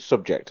know the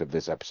subject of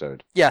this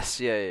episode? Yes.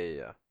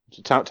 Yeah.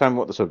 So tell me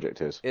what the subject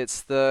is.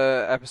 It's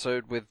the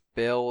episode with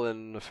Bill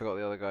and I forgot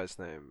the other guy's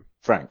name.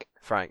 Frank.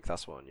 Frank,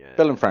 that's one. Yeah.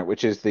 Bill and Frank,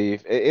 which is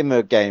in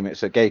the game,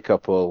 it's a gay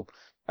couple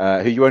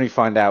who you only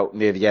find out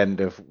near the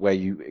end of where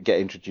you get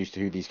introduced to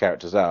who these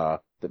characters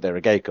are, that they're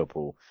a gay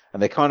couple,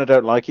 and they kind of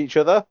don't like each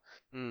other.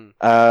 Mm.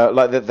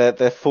 Like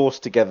they're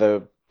forced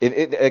together.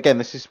 Again,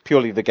 this is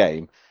purely the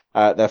game.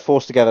 They're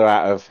forced together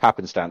out of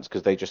happenstance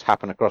because they just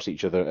happen across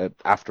each other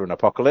after an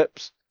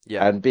apocalypse.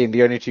 Yeah. And being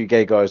the only two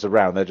gay guys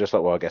around, they're just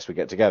like, well, I guess we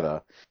get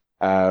together.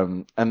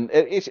 And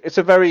it's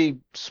a very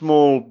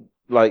small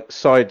like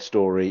side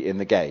story in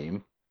the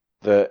game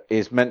that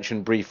is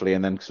mentioned briefly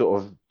and then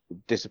sort of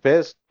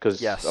disappears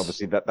because Yes.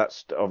 obviously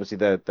that's obviously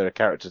there are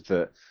characters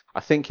that I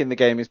think in the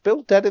game. Is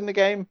Bill dead in the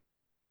game?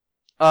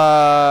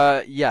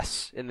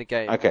 Yes, in the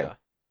game. Okay. Yeah.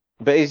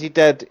 But is he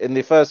dead in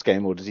the first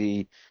game, or is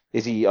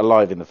he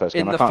alive in the first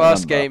game? In I the can't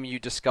first remember. game, you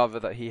discover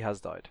that he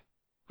has died.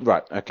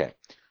 Right. Okay.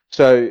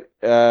 So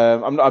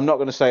I'm not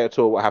going to say at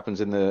all what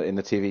happens in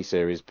the TV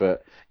series,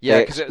 but Yeah,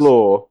 they because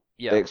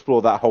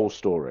explore that whole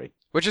story.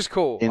 which is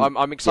cool. In-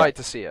 I'm excited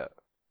to see it.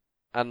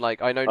 And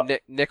like I know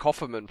Nick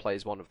Offerman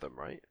plays one of them,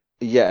 right?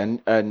 Yeah,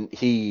 and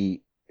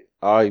the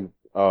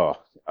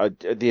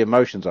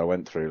emotions I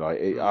went through,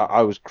 like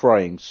I was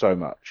crying so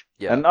much.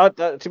 Yeah.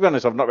 And to be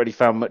honest, I've not really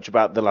found much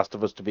about The Last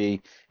of Us to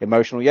be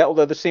emotional yet.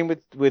 Although the scene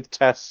with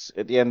Tess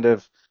at the end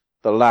of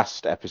the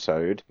last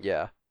episode,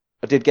 Yeah.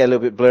 I did get a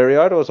little bit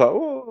blurry-eyed. I was like,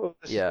 oh,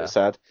 this is a Yeah. bit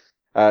sad.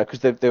 Because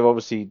they've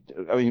obviously.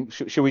 I mean,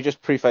 should we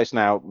just preface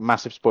now?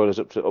 Massive spoilers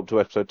up to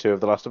episode 2 of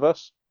The Last of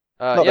Us.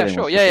 Not that Yeah, anyone's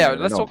sure. seen Yeah. it,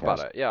 Let's no talk one about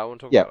cares. it. Yeah, I want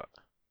to talk Yeah. about it.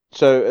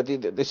 So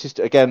this is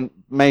again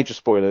major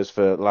spoilers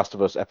for The Last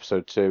of Us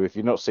episode 2. If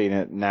you've not seen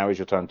it, now is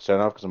your time to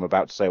turn off because I'm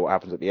about to say what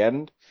happens at the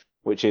end,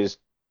 which is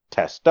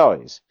Tess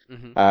dies.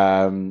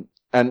 Hmm.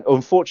 And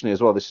unfortunately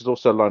as well, this is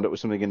also lined up with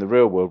something in the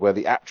real world where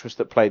the actress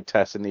that played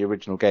Tess in the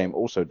original game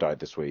also died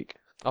this week.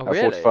 Oh, At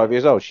really? 45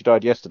 years old. She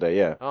died yesterday.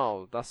 Yeah.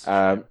 Oh, that's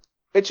a shame.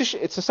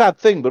 It's a sad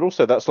thing, but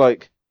also that's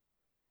like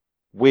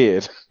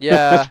weird.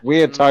 Yeah. That's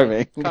weird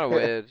timing. Kind of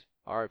weird.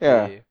 R.I.P.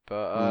 Yeah.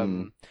 But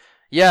Mm.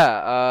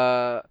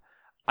 yeah.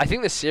 I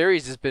think the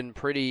series has been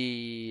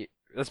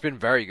That's been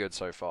very good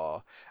so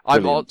far.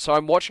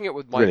 I'm watching it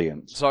with my.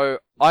 Brilliant.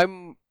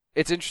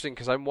 It's interesting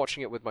because I'm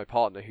watching it with my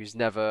partner who's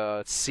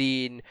never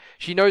seen.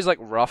 She knows like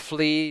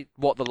roughly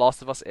what The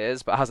Last of Us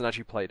is, but hasn't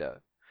actually played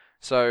it.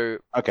 So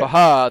Okay. for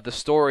her, the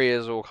story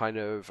is all kind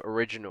of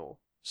original.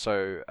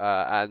 So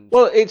and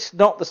Well, it's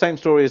not the same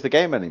story as the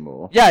game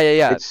anymore. yeah.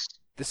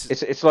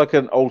 It's like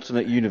an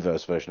alternate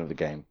universe version of the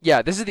game.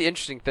 Yeah, this is the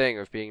interesting thing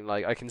of being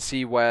like, I can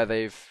see where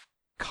they've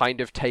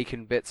kind of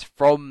taken bits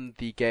from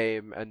the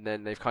game and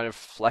then they've kind of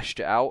fleshed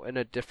it out in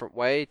a different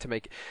way to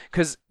make,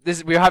 because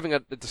we were having a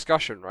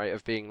discussion, right,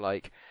 of being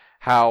like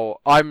how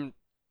I'm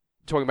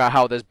talking about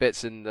how there's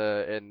bits in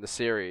the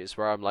series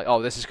where I'm like,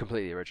 oh, this is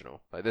completely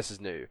original, like this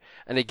is new,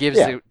 and it gives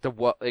Yeah.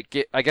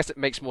 I guess it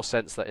makes more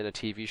sense that in a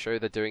TV show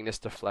they're doing this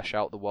to flesh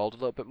out the world a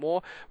little bit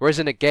more, whereas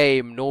in a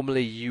game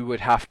normally you would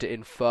have to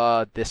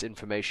infer this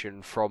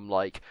information from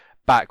like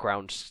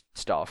background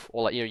stuff,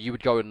 or like, you know, you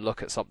would go and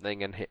look at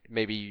something and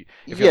maybe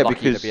if you're Yeah, lucky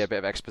because there'd be a bit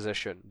of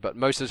exposition, but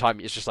most of the time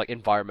it's just like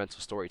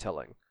environmental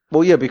storytelling.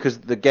 well, yeah, because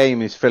the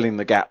game is filling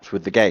the gaps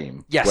with the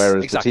game, Yes,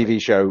 whereas exactly. the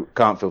TV show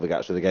can't fill the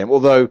gaps with the game.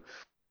 Although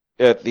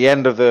at the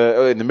end of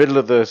in the middle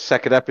of the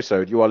second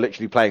episode, you are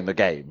literally playing the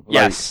game.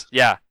 Yes,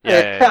 yeah.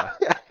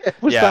 It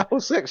was Yeah. that whole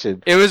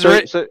section. It was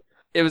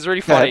It was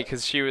really Go ahead. funny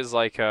because she was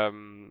like,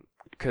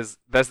 because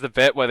there's the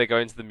bit where they go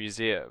into the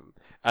museum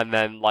and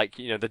then like,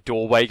 you know, the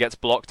doorway gets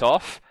blocked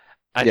off,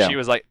 and Yeah. she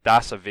was like,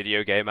 "That's a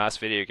video game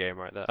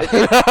right there."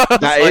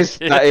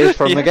 That is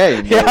from the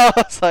game. Yeah,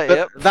 I was like, But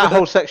yep. that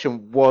whole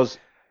section was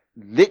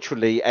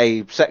literally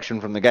a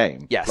section from the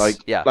game. Yes,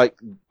 yeah. Like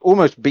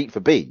almost beat for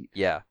beat.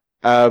 Yeah.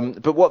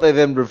 But what they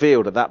then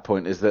revealed at that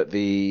point is that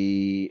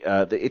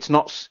it's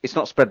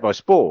not spread by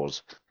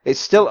spores. It's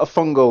still a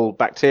fungal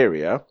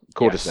bacteria,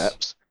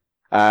 cordyceps,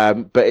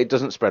 but it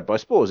doesn't spread by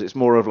spores. It's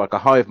more of like a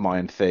hive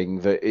mind thing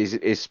that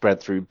is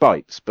spread through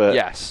bites,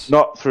 but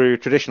not through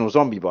traditional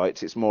zombie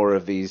bites. It's more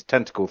of these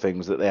tentacle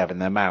things that they have in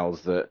their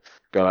mouths that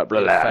go like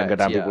blah, blah, and go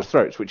down people's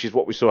throats, which is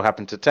what we saw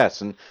happen to Tess.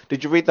 And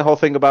did you read the whole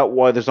thing about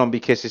why the zombie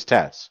kisses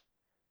Tess?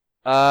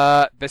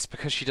 That's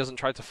because she doesn't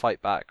try to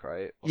fight back,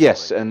 right?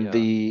 Yes, and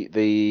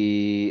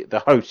the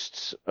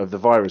hosts of the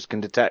virus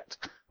can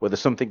detect whether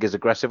something is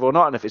aggressive or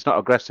not, and if it's not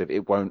aggressive,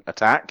 it won't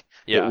attack.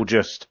 It will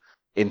just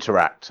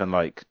interact and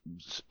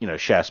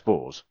share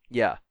spores.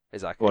 Yeah,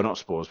 exactly. Well, not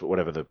spores, but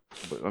whatever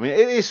I mean,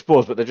 it is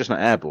spores, but they're just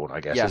not airborne, I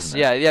guess. Yes, isn't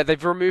it? yeah.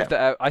 They've removed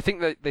the. I think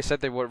that they said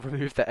they would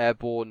remove the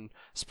airborne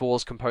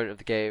spores component of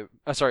the game.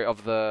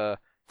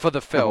 For the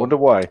film. I wonder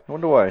why.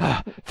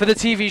 For the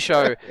TV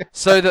show,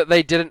 so that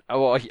they didn't.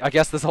 Well, I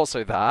guess there's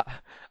also that.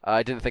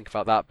 I didn't think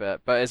about that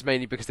bit, but it's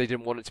mainly because they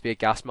didn't want it to be a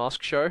gas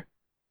mask show.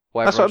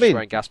 Where That's what I mean.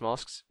 Wearing gas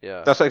masks.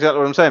 Yeah. That's exactly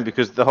what I'm saying,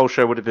 because the whole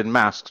show would have been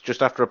masks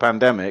just after a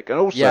pandemic, and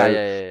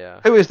also,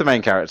 who is the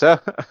main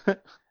character?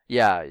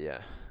 Yeah.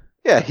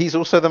 Yeah, he's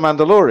also the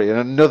Mandalorian,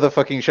 another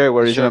fucking show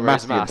where he's in a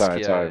mask the entire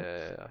time.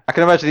 Yeah. I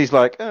can imagine he's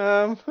like,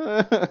 yeah.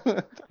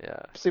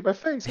 See my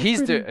face.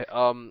 He's doing.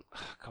 God,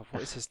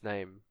 what is his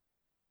name?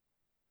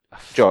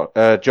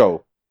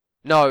 Joel.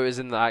 No, it was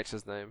in the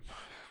actor's name.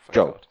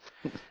 Joel.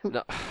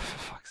 No, for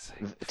fuck's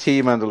sake.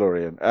 T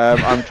Mandalorian.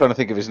 I'm trying to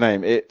think of his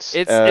name. It's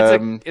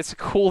a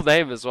cool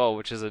name as well,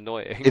 which is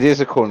annoying. It is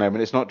a cool name,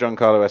 and it's not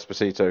Giancarlo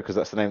Esposito, because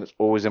that's the name that's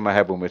always in my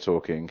head when we're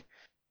talking.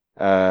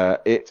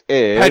 It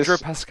is Pedro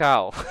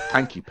Pascal.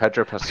 Thank you,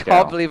 Pedro Pascal. I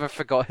can't believe I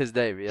forgot his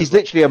name. He's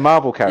literally a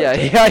Marvel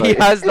character. Yeah, he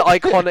has the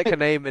iconic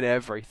name and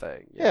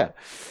everything. Yeah.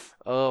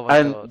 Oh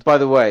my god. And by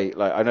the way,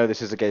 I know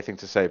this is a gay thing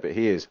to say, but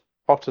he is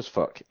hot as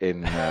fuck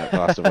in The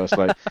Last of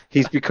Us.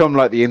 He's become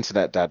like the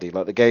internet daddy.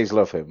 Like, the gays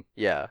love him.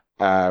 Yeah.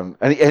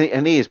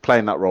 And he is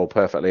playing that role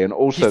perfectly. And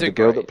also the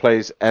girl that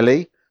plays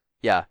Ellie.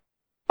 Yeah.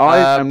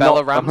 I'm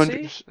Bella not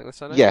Ramsey?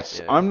 Yes,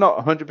 yeah. I'm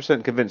not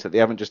 100% convinced that they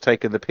haven't just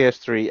taken the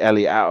PS3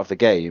 Ellie out of the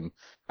game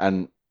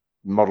and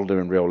modelled her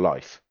in real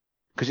life,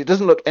 because it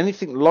doesn't look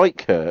anything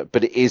like her,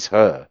 but it is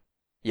her.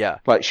 Yeah.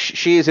 Like,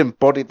 she has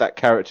embodied that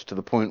character to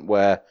the point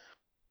where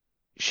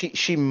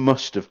she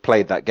must have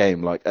played that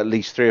game like at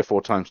least 3 or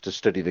 4 times to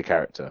study the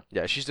character.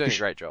 Yeah, she's doing a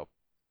great job.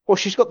 Well,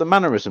 she's got the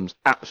mannerisms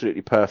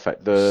absolutely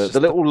perfect. The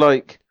little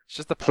it's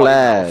just the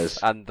flares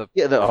and the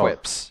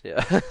quips.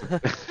 Yeah.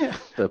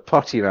 The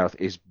potty mouth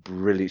is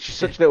brilliant. She's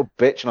such a little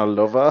bitch, and I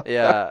love her.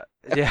 Yeah.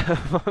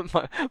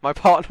 My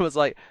partner was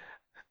like,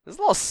 "There's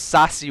a lot of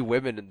sassy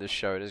women in this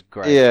show, and it's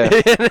great." Yeah,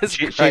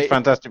 she's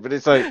fantastic. But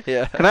it's like,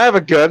 yeah. Can I have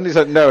a gun? He's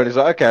like, no, and he's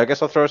like, okay, I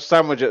guess I'll throw a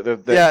sandwich at the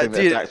thing that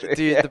attacks me.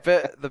 Dude,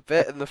 the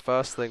bit in the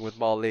first thing with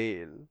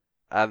Marlene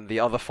and the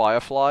other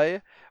Firefly,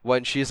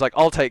 when she's like,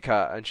 "I'll take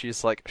her," and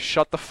she's like,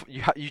 "Shut the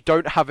you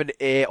don't have an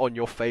ear on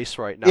your face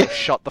right now.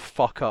 Shut the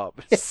fuck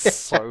up." It's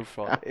so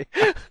funny.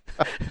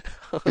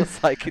 I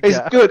was like,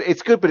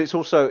 it's good, but it's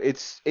also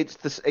it's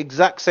the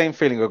exact same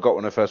feeling I got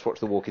when I first watched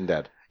The Walking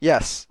Dead.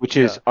 Yes. Which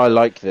is, I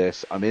like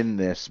this, I'm in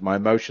this, my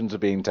emotions are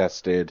being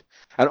tested.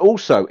 And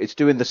also, it's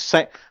doing the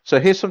same. So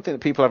here's something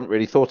that people haven't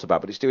really thought about,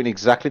 but it's doing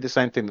exactly the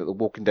same thing that The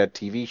Walking Dead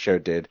TV show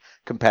did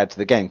compared to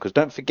the game. Because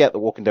don't forget, The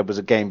Walking Dead was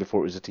a game before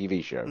it was a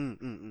TV show.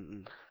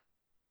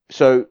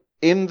 So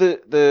in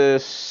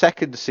the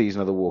second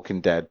season of The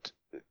Walking Dead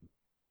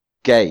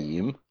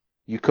game,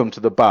 you come to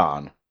the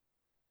barn.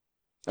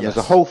 And there's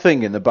a whole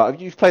thing in the barn.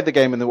 You've played the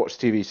game and then watched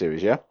the TV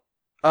series, yeah?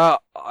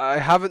 I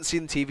haven't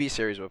seen the TV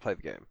series where I played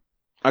the game.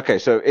 Okay,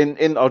 so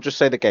in I'll just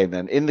say the game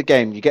then. In the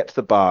game, you get to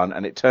the barn,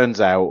 and it turns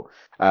out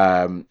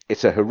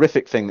it's a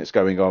horrific thing that's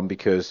going on,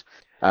 because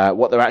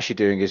what they're actually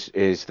doing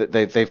is that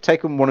they've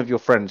taken one of your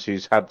friends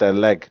who's had their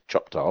leg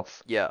chopped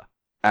off. Yeah.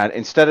 And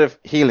instead of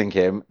healing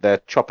him,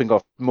 they're chopping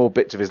off more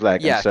bits of his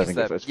leg and serving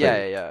it as food.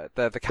 Yeah.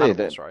 They're the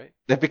cannibals, right?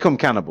 They've become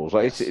cannibals.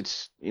 Like, yes.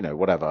 It's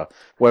whatever.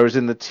 Whereas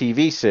in the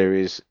TV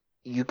series,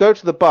 you go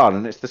to the barn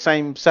and it's the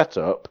same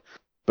setup,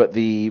 but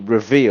the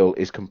reveal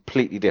is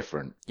completely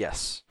different.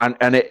 Yes. And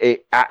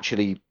it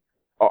actually,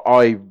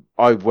 I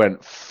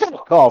went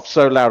fuck off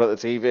so loud at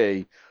the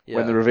TV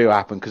when the reveal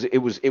happened, because it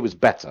was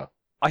better.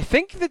 I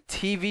think the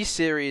TV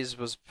series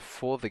was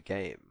before the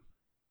game.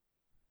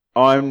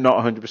 I'm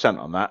not 100%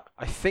 on that.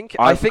 I think it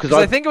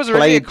was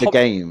originally the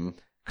game.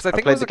 Because I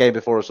played the game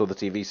before I saw the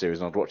TV series,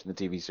 and I was watching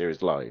the TV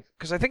series live.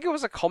 Because I think it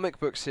was a comic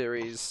book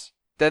series.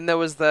 Then there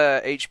was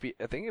the HBO.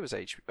 I think it was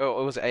HBO.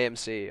 Oh, it was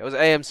AMC. It was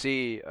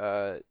AMC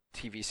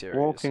TV series.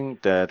 Walking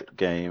Dead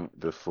game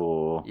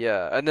before.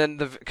 Yeah, and then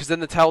because then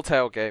the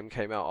Telltale game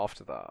came out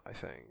after that, I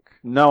think.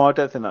 No, I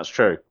don't think that's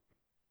true.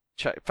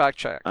 Fact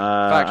check.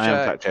 I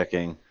am fact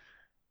checking.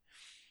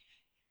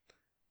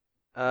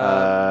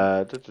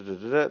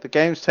 The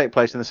games take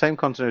place in the same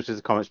continuity as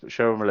the comics, but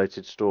show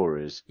unrelated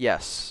stories.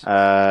 Yes. These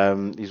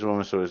are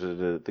almost stories.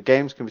 The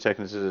games can be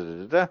taken as.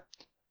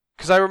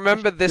 Because I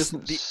remember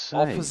Doesn't the say.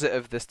 opposite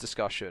of this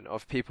discussion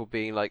of people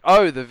being like,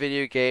 "Oh, the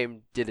video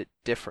game did it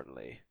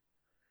differently."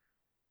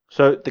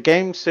 So the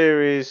game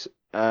series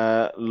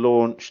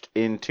launched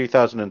in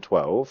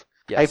 2012,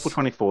 April Yes.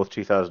 24th,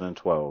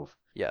 2012.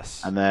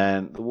 Yes. And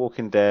then the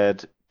Walking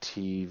Dead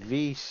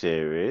TV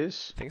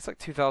series, I think it's like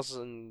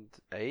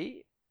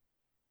 2008.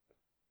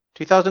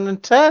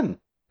 2010.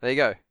 There you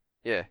go.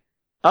 Yeah.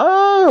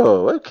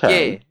 Oh, Yeah,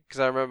 okay. because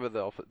I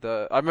remember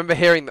I remember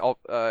hearing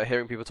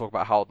hearing people talk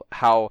about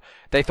how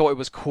they thought it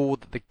was cool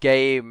that the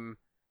game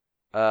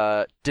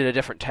did a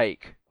different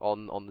take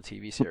on the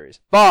TV series,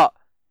 but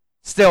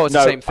still it's the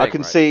No, same I thing,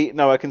 can right? see.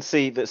 No, I can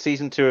see that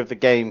season 2 of the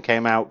game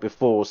came out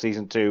before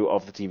season 2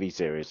 of the TV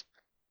series.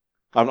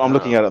 I'm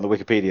looking at it on the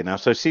Wikipedia now.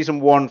 So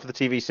season 1 for the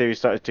TV series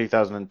started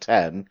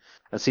 2010,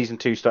 and season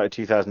 2 started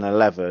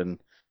 2011.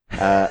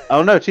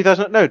 Oh no,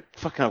 2000. No,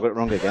 fucking, I've got it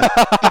wrong again.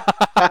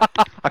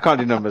 I can't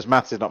do numbers.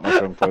 Maths is not my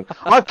strong point.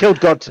 I've killed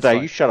God It's today.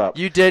 fine. You shut up.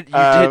 You did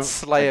I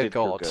slay a did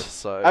kill god, God.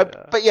 so yeah.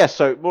 But yeah,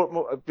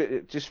 so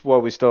just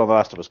while we're still on The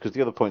Last of Us, because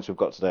the other points we've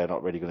got today are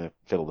not really going to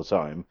fill the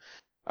time.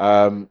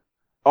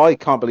 I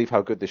can't believe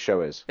how good this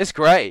show is. It's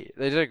great.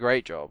 They did a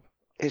great job.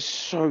 It's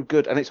so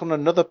good, and it's on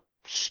another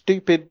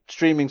stupid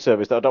streaming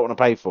service that I don't want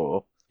to pay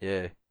for.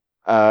 Yeah.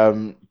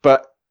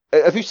 But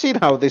have you seen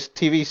how this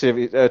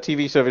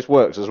TV service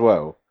works as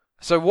well?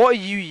 So what are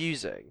you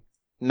using?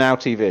 Now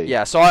TV.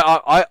 Yeah, so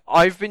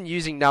I've been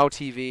using Now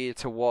TV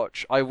to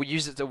watch. I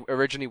used it to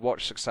originally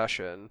watch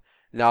Succession.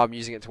 Now I'm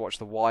using it to watch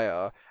The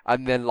Wire,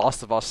 and then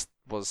Last of Us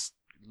was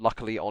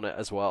luckily on it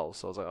as well.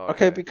 So I was like, oh,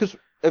 Okay, okay. because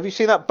have you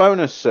seen that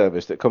bonus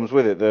service that comes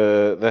with it,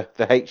 the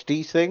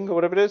HD thing or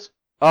whatever it is?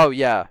 Oh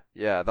yeah,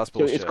 that's So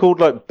bullshit. it's called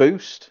like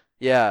Boost.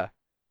 Yeah,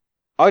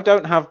 I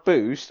don't have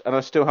Boost, and I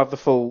still have the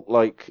full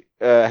like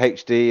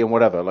HD and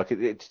whatever. Like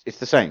it's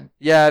the same.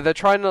 yeah. They're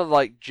trying to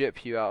like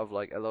jip you out of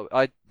like a little.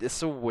 It's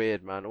so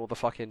weird, man. All the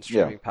fucking Yeah.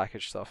 streaming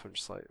package stuff. I'm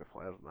just like,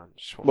 whatever, man.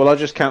 Well, I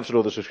just cancelled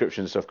all the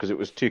subscription stuff because it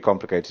was too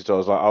complicated. So I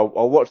was like,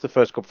 I'll watch the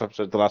first couple of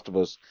episodes of The Last of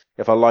Us.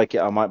 If I like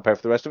it, I might pay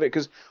for the rest of it.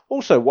 Because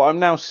also, what I'm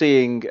now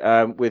seeing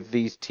with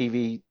these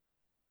TV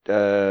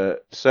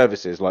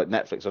services like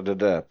Netflix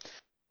or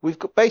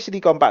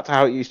basically gone back to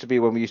how it used to be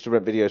when we used to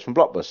rent videos from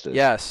Blockbusters.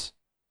 Yes.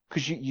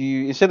 Because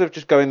you instead of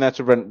just going there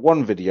to rent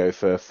one video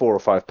for £4 or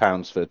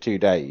 £5 for 2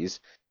 days,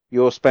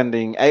 you're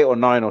spending £8 or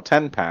 £9 or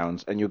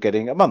 £10, and you're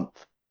getting a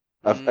month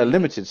of a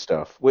limited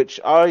stuff, which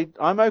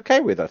I'm okay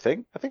with. I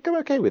think I'm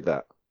okay with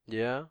that.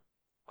 Yeah.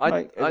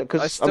 Like, I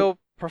 'cause still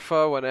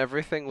prefer when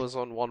everything was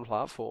on one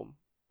platform,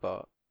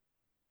 but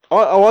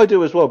I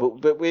do as well,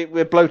 but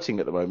we're bloating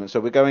at the moment, so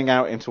we're going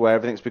out into where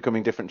everything's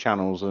becoming different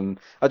channels. And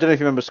I don't know if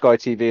you remember Sky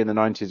TV in the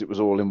 90s; it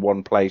was all in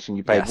one place, and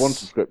you paid one Yes.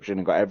 subscription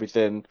and got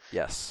everything.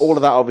 yes. All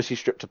of that obviously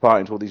stripped apart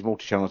into all these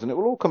multi-channels, and it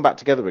will all come back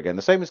together again.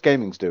 The same as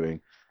gaming's doing.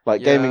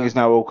 Like gaming Yeah. is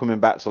now all coming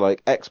back to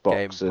like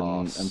Xbox Game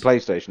and Pass.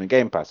 PlayStation and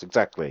Game Pass,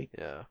 exactly.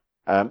 Yeah.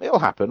 It'll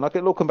happen. Like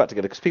it'll all come back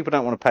together because people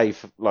don't want to pay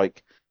for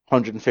like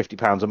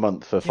 £150 a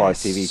month for 5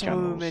 TV so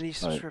channels. many Like,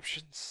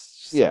 subscriptions.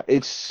 Just yeah, like-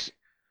 it's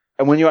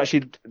and when you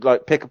actually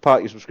like pick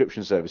apart your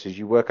subscription services,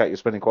 you work out you're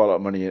spending quite a lot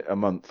of money a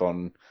month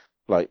on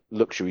like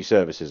luxury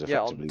services,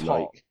 Yeah, on effectively. top.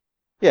 Like,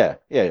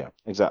 yeah,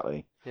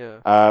 exactly. yeah.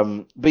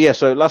 But yeah,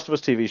 so Last of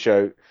Us TV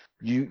show,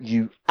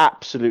 you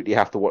absolutely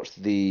have to watch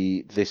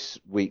this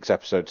week's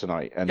episode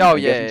tonight and, Oh,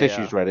 and yeah, get some yeah,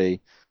 tissues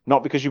ready.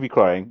 Not because you'll be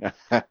crying.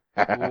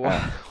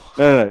 Wow.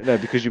 No,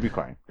 because you'll be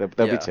crying. There'll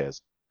Yeah. be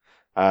tears.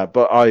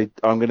 But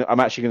I'm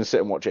actually gonna sit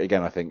and watch it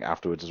again. I think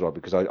afterwards as well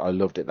because I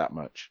loved it that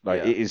much.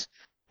 Like Yeah. it is,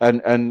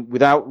 and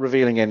without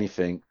revealing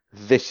anything,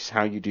 this is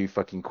how you do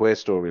fucking queer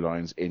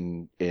storylines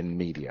in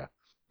media.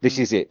 This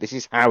is it. This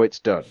is how it's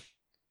done.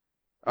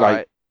 All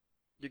Like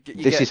right.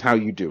 this is how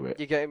you do it.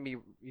 You're getting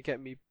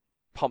me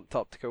pumped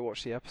up to go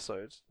watch the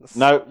episodes.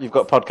 No, you've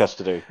got a podcast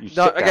to do. You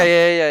No, sit down.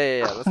 okay,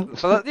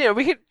 yeah.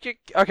 We could.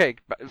 Okay,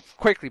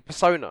 quickly.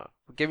 Persona.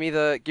 Give me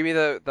the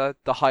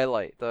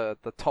highlight. The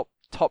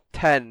top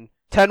 10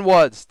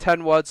 words.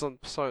 10 words on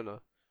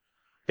Persona.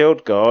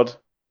 Killed God.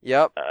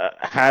 Yep.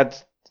 Had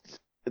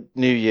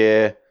New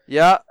Year.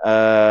 Yeah.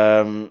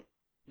 Um.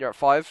 You're at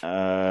 5.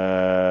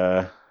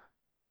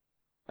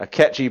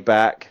 Akechi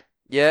back.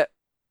 Yeah.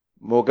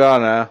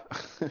 Morgana.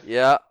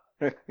 Yeah.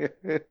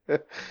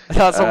 That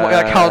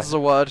counts as a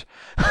word.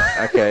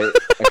 Okay.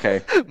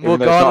 Even though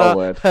it's not a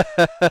word.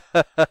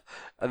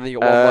 And then you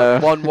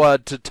got one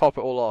word to top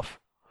it all off.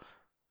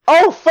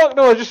 Oh fuck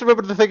no! I just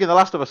remembered the thing in The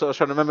Last of Us I was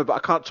trying to remember, but I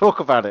can't talk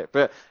about it.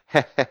 But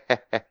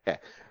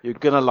you're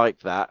gonna like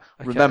that.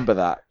 Okay. Remember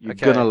that. You're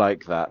Okay. gonna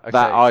like that. Okay.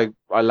 That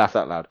I laughed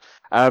out loud.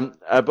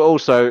 But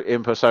also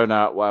in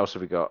Persona, what else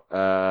have we got?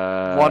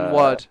 One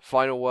word,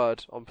 final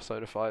word on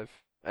Persona 5.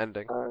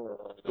 Ending.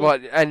 Well,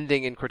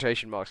 ending in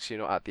quotation marks. You're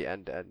not at the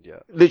end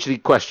yet. Literally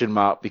question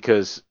mark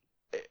because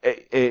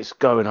it's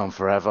going on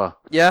forever.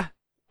 Yeah.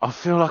 I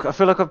feel like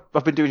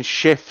I've been doing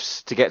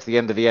shifts to get to the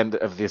end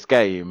of this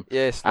game.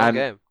 Yeah, it's still a And-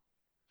 game.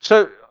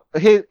 So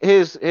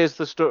here's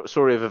the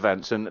story of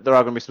events, and there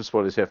are going to be some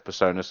spoilers here for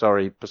Persona.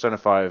 Sorry, Persona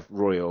 5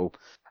 Royal.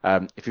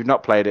 If you've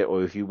not played it,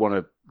 or if you want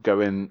to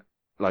go in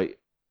like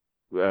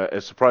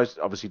a surprise.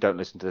 Obviously, don't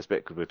listen to this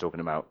bit because we're talking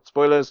about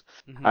spoilers.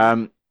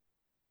 Mhm.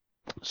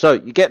 So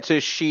you get to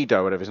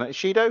Shido, whatever his name is.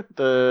 Shido?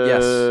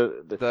 Yes,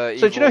 The... the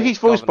So do you know evil he's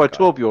voiced governor by guy.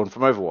 Torbjorn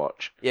from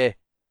Overwatch? Yeah.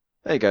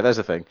 There you go, there's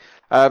a thing.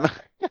 Um,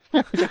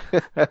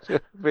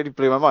 really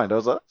blew my mind. I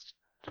was like,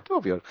 that's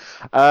Torbjorn.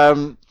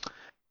 Um,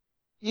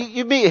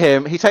 you meet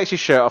him, he takes his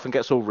shirt off and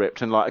gets all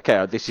ripped, and like,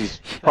 okay, this is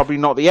probably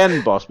not the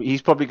end boss, but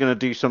he's probably going to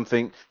do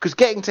something. Because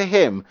getting to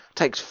him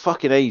takes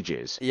fucking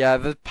ages. Yeah,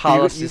 the 'Cause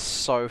palace is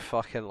so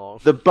fucking long.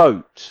 the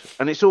boat,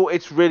 and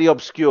it's really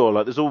obscure.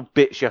 Like there's all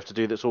bits you have to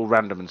do that's all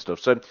random and stuff.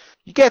 So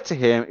you get to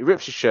him, he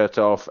rips his shirt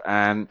off,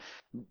 and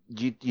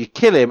you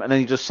kill him, and then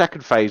he does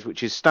second phase,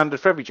 which is standard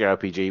for every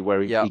JRPG,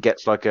 where he Yep.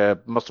 gets like a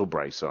muscle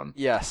brace on.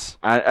 Yes.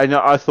 And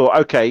I thought,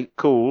 okay,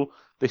 cool,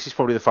 this is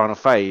probably the final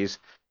phase.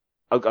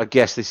 I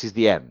guess this is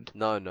the end.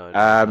 No, no,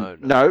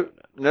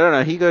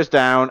 No. He goes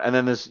down, and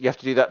then you have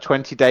to do that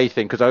 20-day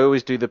thing because I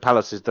always do the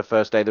palaces the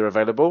first day they're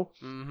available.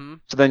 Mm-hmm.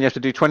 So then you have to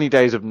do 20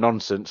 days of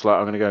nonsense, like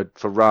I'm going to go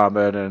for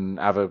ramen and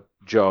have a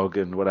jog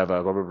and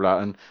whatever, blah blah blah,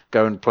 and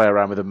go and play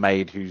around with a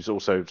maid who's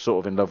also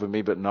sort of in love with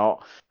me but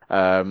not.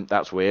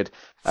 That's weird.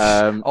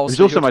 Who's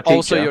also my teacher.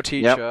 Also your Yep.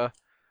 teacher.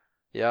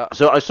 Yeah.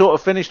 So I sort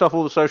of finished off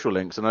all the social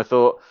links, and I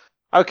thought,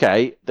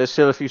 okay, there's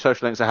still a few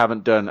social links I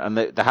haven't done, and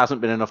there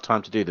hasn't been enough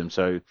time to do them,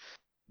 so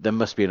there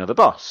must be another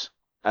boss.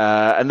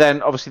 And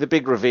then obviously the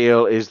big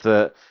reveal is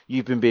that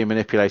you've been being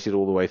manipulated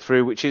all the way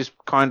through, which is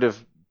kind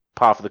of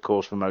par for the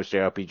course for most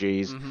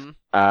JRPGs.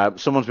 Mm-hmm.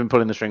 Someone's been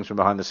pulling the strings from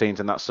behind the scenes,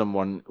 and that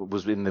someone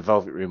was in the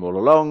Velvet Room all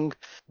along.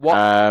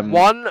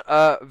 One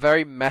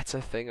very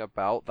meta thing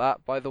about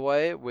that, by the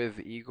way, with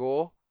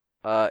Igor,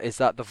 is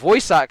that the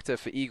voice actor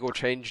for Igor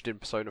changed in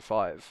Persona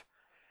 5.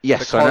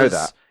 Yes, I know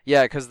that.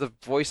 Yeah, because the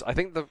voice, I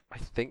think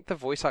the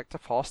voice actor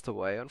passed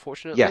away,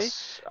 unfortunately.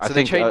 Yes, I So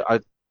think they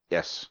changed.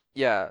 yes.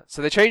 Yeah,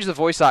 so they changed the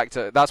voice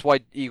actor. That's why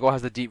Igor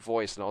has the deep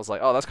voice, and I was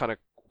like, oh, that's kind of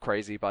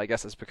crazy, but I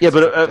guess it's because. Yeah,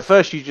 but it's at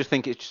first you just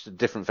think it's just a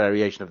different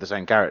variation of the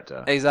same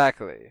character.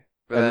 Exactly.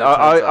 But And then it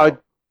turns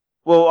out-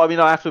 well, I mean,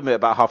 I have to admit,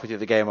 about halfway through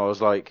the game, I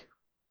was like,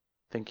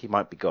 I think he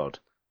might be God.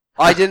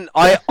 I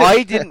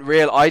didn't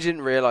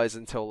realize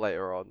until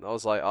later on. I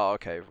was like, oh,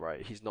 okay,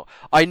 right, he's not.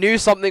 I knew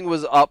something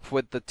was up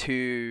with the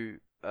two,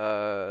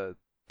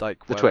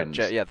 like The twins.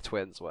 Yeah, the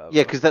twins, whatever.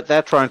 Yeah, because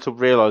they're trying to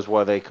realize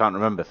why they can't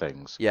remember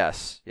things.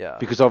 Yes, yeah.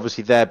 Because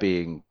obviously they're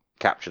being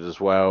captured as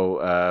well.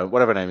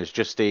 Whatever her name is,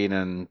 Justine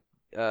and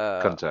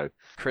Kunto.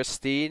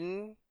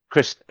 Christine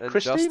and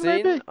Christine, Justine?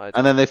 maybe? I don't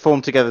And then they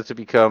form together to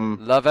become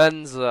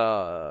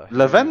Lavenza.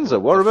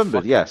 Lavenza, well The remembered,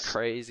 fucking yes.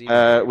 Crazy.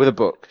 name. with a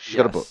book. She's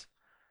got a book.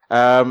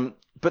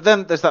 But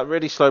then there's that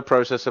really slow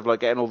process of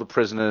like getting all the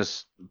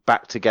prisoners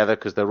back together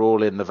because they're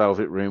all in the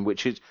Velvet Room,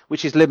 which is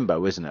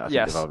Limbo, isn't it? I think,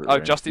 Yes. the Velvet Oh,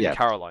 Room. Justine Yeah. and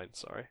Caroline.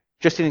 Sorry.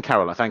 Justine and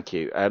Caroline, thank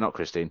you. Not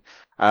Christine.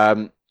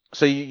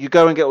 So you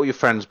go and get all your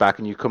friends back,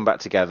 and you come back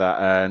together,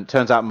 and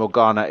turns out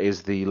Morgana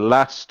is the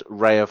last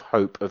ray of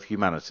hope of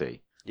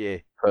humanity. Yeah.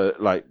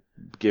 Like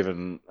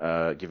given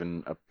a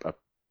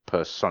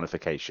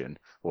personification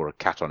or a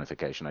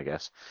catonification, I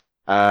guess.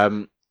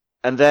 And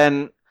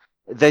then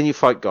you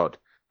fight God,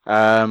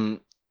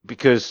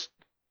 because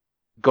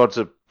God's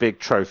a big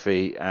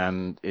trophy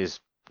and is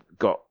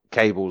got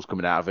cables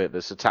coming out of it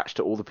that's attached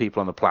to all the people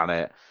on the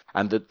planet,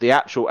 and the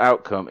actual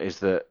outcome is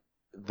that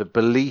the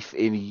belief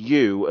in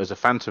you as a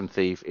phantom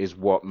thief is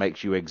what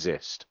makes you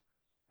exist.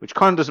 Which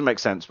kind of doesn't make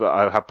sense, but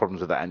I have problems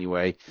with that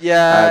anyway.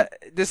 Yeah,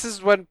 this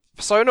is when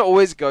Persona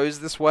always goes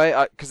this way,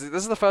 because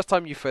this is the first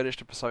time you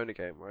finished a Persona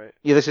game, right?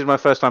 Yeah, this is my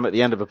first time at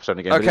the end of a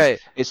Persona game. Okay.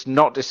 But it's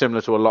not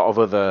dissimilar to a lot of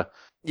other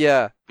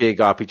Yeah, big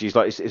RPGs.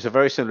 Like it's a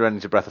very similar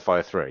ending to Breath of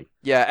Fire 3.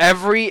 yeah.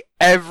 Every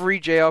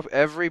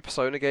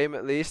Persona game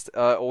at least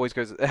always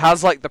goes. It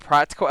has like the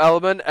practical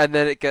element, and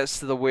then it gets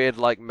to the weird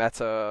like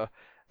meta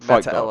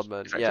Fight God,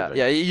 element. Yeah, effectively.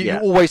 yeah. You Yeah.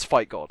 always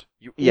fight God.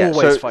 You Yeah,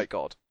 always so- fight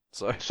God.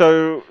 So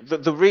So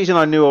the reason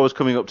I knew I was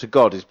coming up to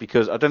God is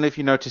because I don't know if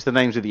you noticed the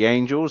names of the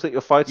angels that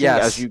you're fighting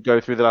Yes. as you go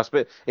through the last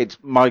bit. It's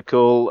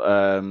Michael.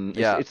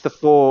 Yeah. It's the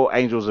 4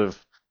 angels of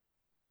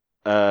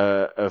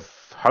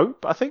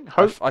hope. I think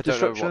hope, I don't know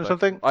destruction, what or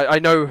something. I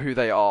know who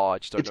they are. I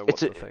just don't know what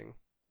It's the a- thing.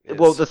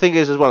 Well, is. the thing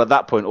is as well at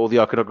that point, all the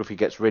iconography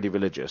gets really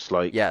religious.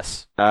 Like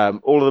Yes.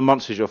 all of the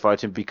monsters you're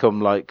fighting become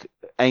like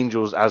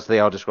angels as they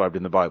are described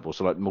in the Bible.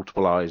 So like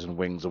multiple eyes and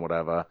wings and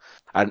whatever.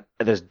 And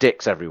there's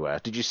dicks everywhere.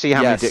 Did you see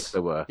how many Yes. dicks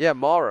there were? Yeah,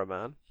 Mara,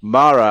 man.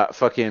 Mara,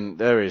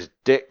 there is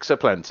dicks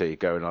aplenty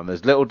going on.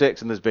 There's little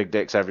dicks and there's big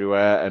dicks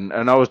everywhere. And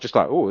I was just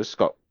like, oh, this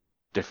got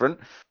different.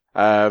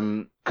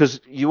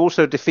 Because you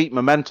also defeat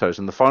Mementos,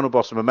 and the final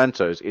boss of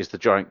Mementos is the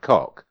giant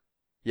cock.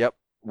 Yep.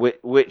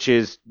 Which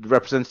is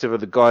representative of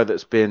the guy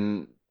that's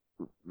been,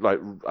 like,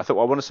 I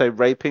want to say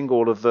raping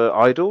all of the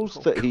idols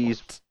that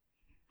he's.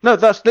 No,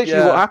 that's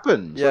literally Yeah. what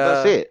happens. Yeah.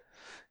 That's it.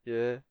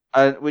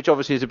 Yeah. Which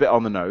obviously is a bit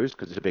on the nose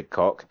because it's a big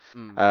cock.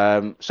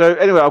 Mm. So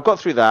anyway, I've got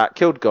through that,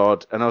 killed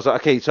God, and I was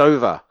like, okay, it's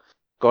over.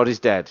 God is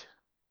dead.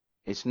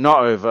 It's not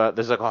over.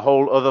 There's like a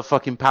whole other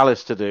fucking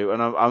palace to do,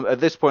 and I'm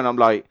at this point I'm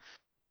like,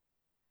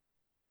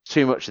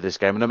 too much of this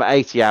game, and I'm at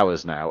 80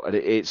 hours now, and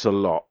it's a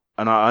lot.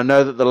 and I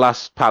know that the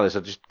last palace, I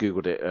just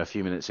googled it a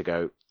few minutes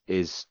ago,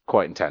 is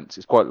quite intense.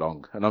 It's quite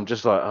long, and I'm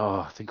just like,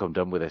 oh, I think I'm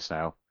done with this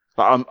now.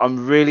 But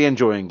I'm really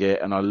enjoying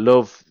it, and I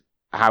love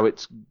how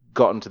it's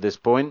gotten to this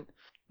point.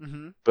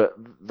 Mm-hmm. But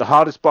the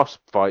hardest boss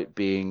fight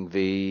being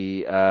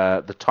the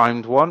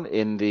timed one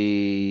in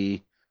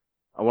the,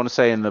 I want to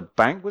say in the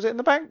bank. Was it in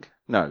the bank?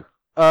 No,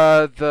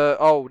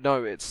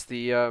 No, it's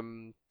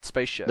the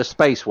spaceship. the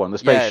space one, the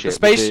Yeah, spaceship. the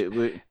space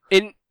with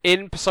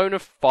in Persona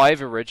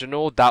 5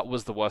 original, that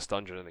was the worst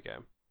dungeon in the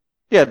game.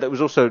 yeah, that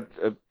was also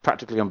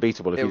practically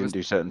unbeatable if It you was didn't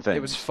do certain things.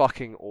 It was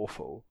fucking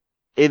awful.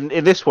 In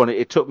this one,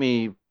 it took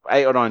me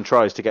 8 or 9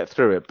 tries to get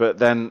through it, but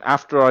then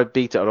after I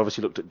beat it, I'd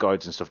obviously looked at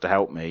guides and stuff to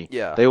help me.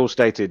 Yeah. They all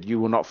stated you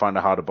will not find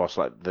a harder boss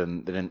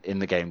than in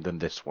the game than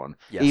this one.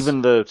 Yes.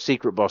 Even the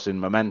secret boss in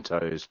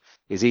Mementos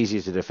is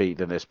easier to defeat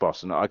than this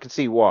boss, and I can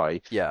see why.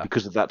 Yeah.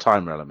 Because of that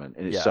timer element,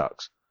 and it Yeah.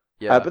 sucks.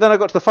 Yeah. But then I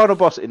got to the final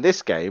boss in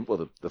this game,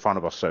 well, the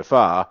final boss so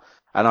far,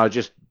 and I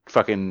just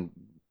fucking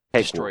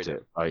Destroyed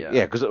cakewalked it. Like, Yeah.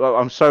 yeah, because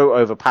I'm so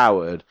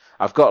overpowered.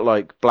 I've got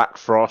like Black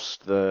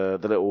Frost, the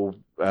little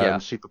Yeah.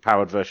 super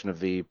powered version of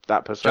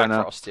that persona.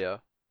 Jack Frost, yeah.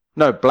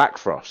 No, Black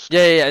Frost.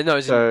 Yeah. No,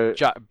 So-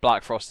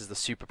 Black Frost is the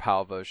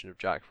superpower version of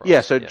Jack Frost.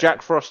 Yeah, so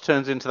Jack Frost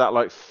turns into that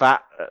like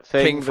fat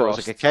thing King that was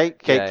like a Frost.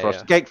 cake Yeah, Frost,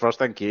 yeah. Cake Frost,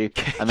 thank you.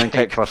 And then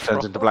Cake Frost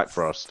turns into Black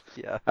Frost.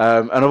 Yeah.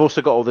 And I've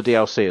also got all the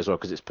DLC as well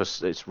because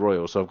it's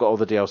Royal, so I've got all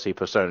the DLC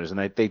personas,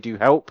 and they do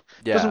help.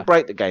 It Yeah. doesn't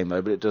break the game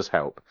though, but it does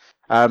help.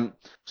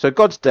 So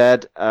God's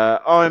dead.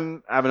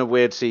 I'm having a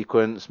weird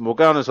sequence.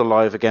 Morgana's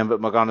alive again, but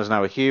Morgana's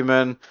now a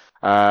human.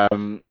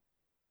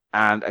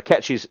 And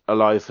Akechi's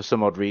alive for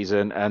some odd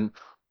reason, and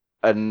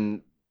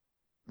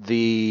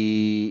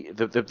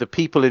the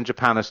people in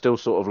Japan are still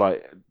sort of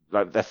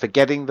like they're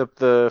forgetting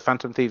the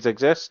Phantom Thieves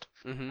exist.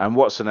 Mm-hmm. And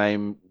what's her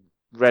name?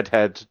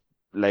 Redhead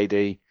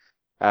lady,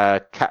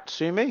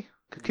 Katsumi?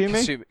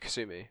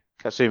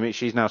 Katsumi.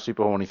 She's now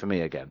super horny for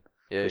me again.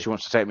 Yeah. She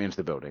wants to take me into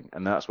the building,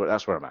 and that's where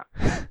I'm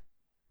at.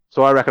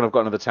 So I reckon I've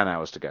got another 10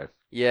 hours to go.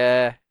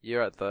 Yeah,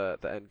 you're at the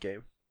end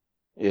game.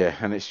 Yeah,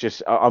 and it's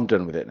just I'm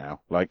done with it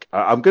now. Like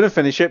I'm gonna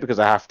finish it because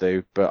I have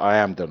to, but I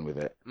am done with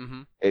it.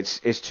 Mm-hmm. It's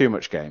too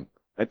much game.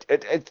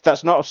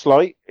 That's not a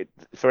slight.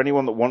 For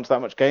anyone that wants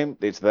that much game,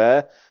 it's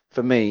there.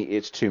 For me,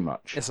 it's too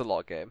much. It's a lot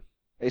of game.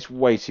 It's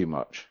way too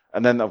much.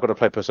 And then I've got to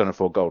play Persona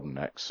 4 Golden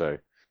next, so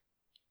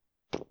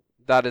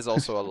That is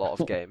also a lot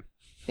of game.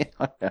 yeah.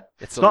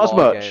 It's a Not lot as of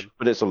much, game.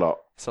 but it's a lot.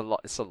 It's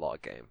a lot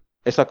of game.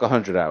 It's like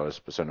 100 hours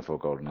Persona 4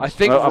 Golden. I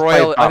think I've played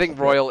Royal. I half think of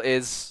it. Royal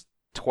is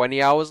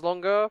 20 hours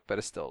longer, but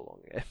it's still a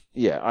long game.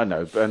 Yeah, I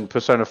know. And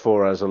Persona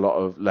 4 has a lot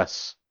of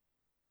less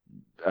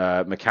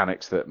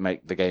mechanics that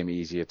make the game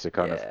easier to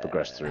kind of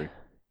progress through.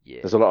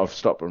 Yeah. There's a lot of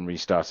stop and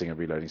restarting and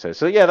reloading.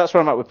 So yeah, that's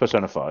where I'm at with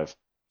Persona 5.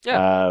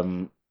 Yeah.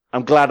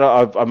 I'm glad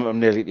I'm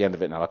nearly at the end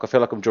of it now. Like I feel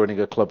like I'm joining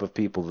a club of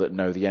people that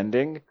know the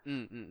ending,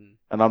 Mm-mm.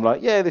 and I'm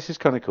like, yeah, this is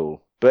kind of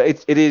cool.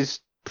 But it is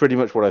pretty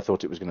much what I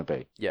thought it was going to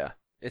be. Yeah.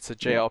 It's a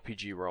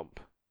JRPG romp.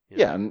 you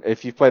Yeah, know? and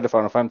if you've played a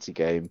Final Fantasy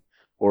game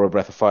or a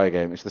Breath of Fire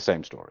game, it's the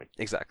same story.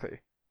 Exactly.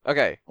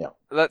 Okay. Yeah.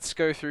 Let's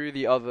go through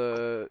the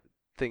other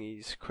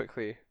thingies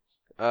quickly.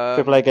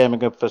 AAA gaming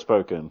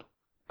Forspoken.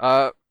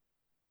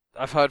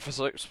 I've heard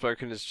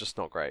Forspoken is just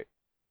not great.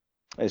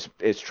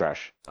 It's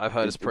trash. I've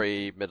heard it's It-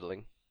 pretty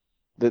middling.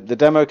 The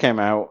demo came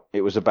out. It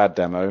was a bad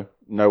demo.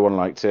 No one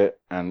liked it,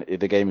 and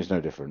the game is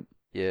no different.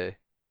 Yeah.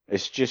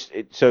 It's just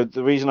so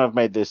the reason I've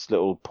made this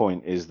little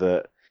point is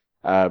that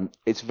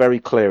it's very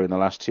clear in the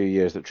last 2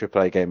 years that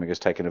AAA gaming has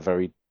taken a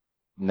very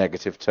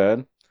negative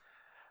turn.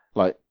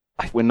 Like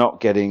we're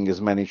not getting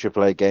as many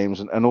AAA games,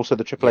 and also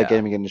the AAA Yeah.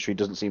 gaming industry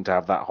doesn't seem to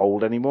have that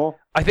hold anymore.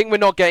 I think we're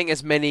not getting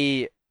as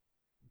many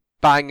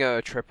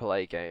banger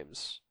AAA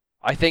games.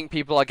 I think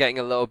people are getting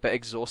a little bit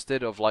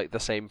exhausted of like the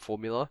same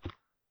formula.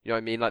 You know what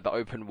I mean? Like the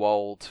open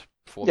world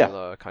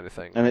formula kind of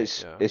thing. And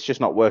Yeah. it's just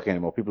not working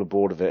anymore. People are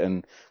bored of it,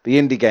 and the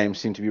indie games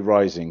seem to be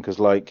rising because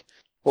like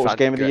what was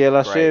Game of the Year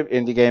last year?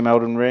 Indie game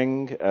Elden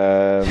Ring.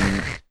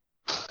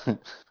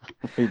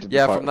 Who did the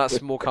Yeah, fi- from that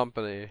small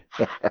company.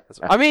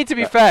 I mean, to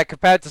be fair,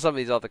 compared to some of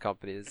these other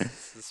companies,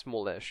 it's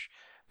smallish.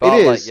 But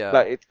It like, is. yeah.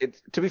 Like,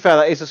 to be fair,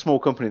 that is a small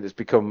company that's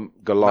become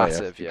Goliath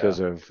Massive, yeah.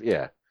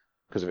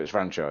 because of its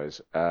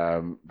franchise.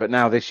 But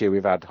now this year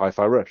we've had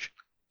Hi-Fi Rush.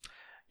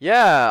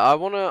 Yeah, I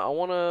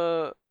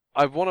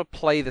wanna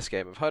play this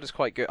game. I've heard it's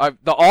quite good.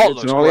 The art It's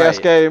looks an OLES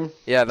great. game.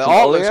 Yeah, the It's an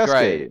art looks OLES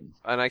great, game.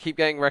 and I keep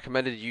getting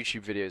recommended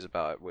YouTube videos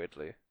about it.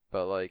 Weirdly,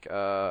 but like,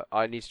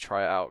 I need to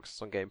try it out 'cause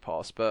it's on Game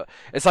Pass. But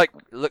it's like,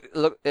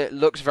 look, it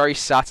looks very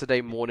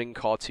Saturday morning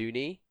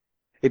cartoony.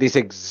 It is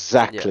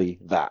exactly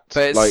that.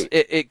 But it's, like,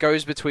 it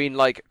goes between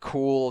like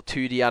cool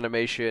 2D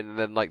animation and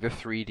then like the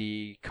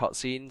 3D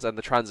cutscenes, and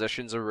the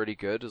transitions are really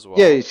good as well.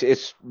 yeah,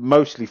 it's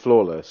mostly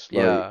flawless.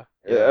 Like,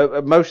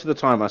 Yeah. most of the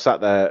time I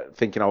sat there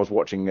thinking I was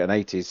watching an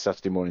 80s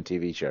Saturday morning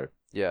TV show.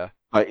 Yeah.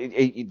 Like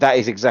that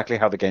is exactly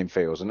how the game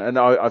feels, and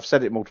I've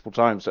said it multiple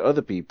times to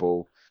other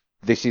people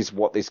this is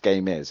what this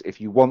game is.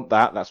 If you want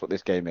that, that's what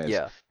this game is.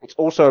 Yeah. It's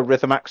also a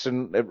rhythm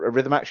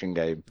action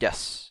game,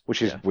 Yes.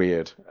 which is Yeah.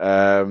 weird.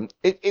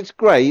 It's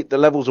great. The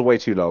levels are way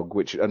too long,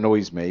 which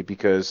annoys me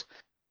because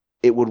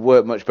it would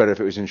work much better if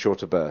it was in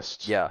shorter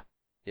bursts. Yeah.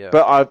 Yeah.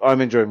 But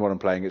I'm enjoying what I'm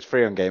playing. It's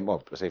free on Game.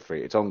 Well, I say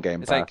free. It's on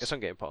Game Pass. It's on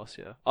Game Pass.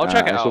 Yeah. I'll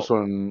check it It's out. also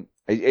on.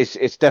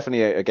 It's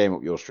definitely a game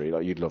up your street.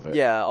 Like you'd love it.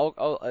 Yeah.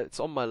 It's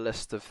on my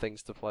list of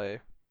things to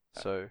play.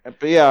 So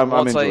But yeah, I'm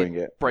once enjoying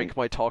it. break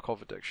my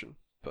Tarkov addiction.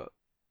 But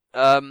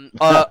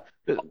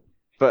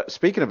But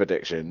speaking of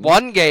addiction,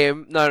 one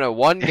game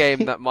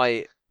that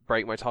might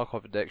break my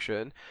Tarkov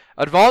addiction.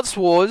 Advanced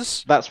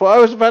Wars. that's what I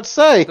was about to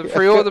say. The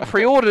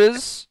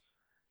pre-orders.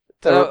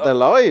 They're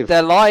live.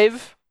 They're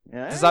live.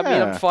 Yeah. Does that mean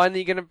I'm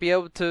finally gonna be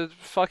able to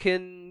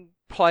fucking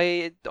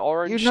play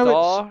Orange You know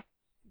Star?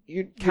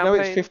 You know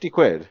it's campaign?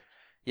 £50.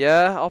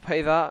 Yeah, I'll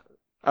pay that.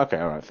 Okay,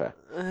 all right, fair.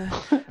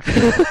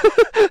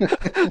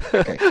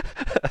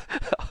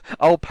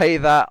 I'll pay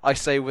that, I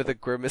say with a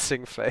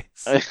grimacing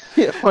face.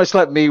 It's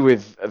like me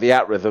with the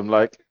at rhythm,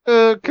 like,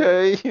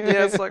 okay.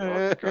 Yeah, it's like,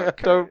 okay. I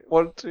don't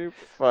want to,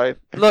 fine.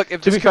 Look,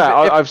 if To be this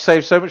fair, if I've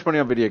saved so much money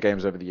on video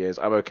games over the years,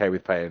 I'm okay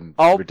with paying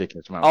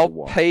ridiculous amounts I'll for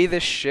one. pay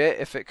this shit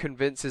if it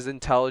convinces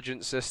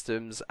Intelligent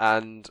Systems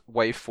and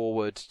Way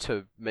Forward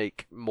to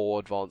make more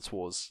Advanced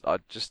Wars.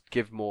 I'd just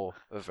give more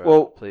of it,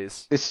 Well,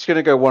 please. This is going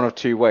to go one of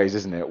two ways,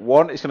 isn't it?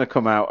 One, it's going to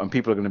come out and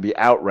people are going to be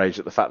outraged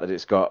at the fact that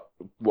it's got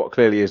what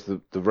clearly is the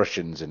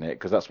Russians in it,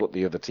 because that's what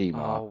the other team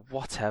are. Oh,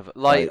 whatever.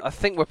 Like, Like, I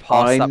think we're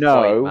past that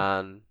point,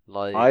 man.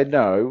 Like, I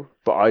know,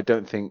 but I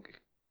don't think...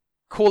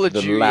 Call of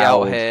the Duty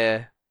loud- out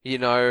here, you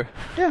know.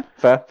 Yeah,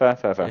 fair.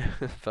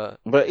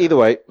 But either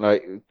way,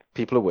 like,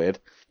 people are weird.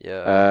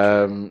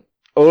 Yeah.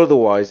 Or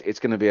otherwise, it's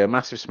going to be a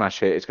massive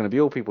smash hit. It's going to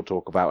be all people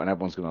talk about, and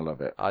everyone's going to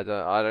love it. I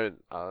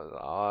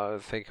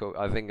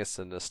think it's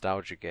a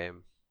nostalgia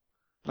game.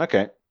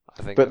 Okay,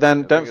 I think. but then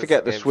I think don't it's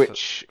forget a the game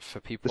Switch. for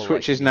people. The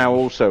Switch like is now me.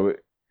 also.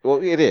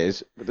 Well, it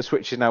is, but the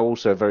Switch is now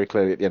also very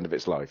clearly at the end of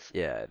its life.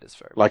 Yeah, it is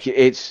very. Like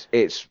it's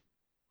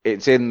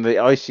in the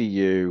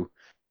ICU.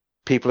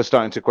 People are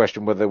starting to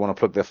question whether they want to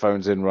plug their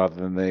phones in rather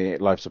than the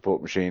life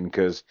support machine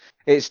because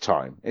it's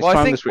time. It's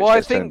time the Switch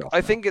gets turned off.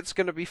 I think it's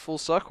going to be full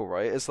circle,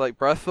 right? It's like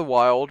Breath of the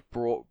Wild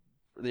brought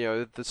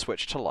the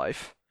Switch to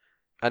life,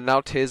 and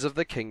now Tears of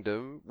the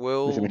Kingdom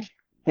will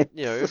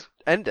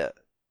end it.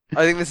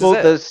 I think this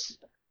is it.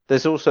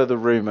 There's also the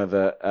rumor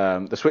that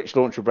the Switch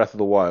launched with Breath of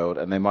the Wild,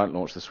 and they might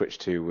launch the Switch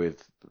 2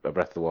 with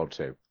Breath of the Wild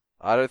 2.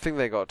 I don't think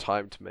they got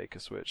time to make a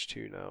Switch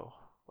 2 now.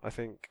 I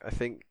think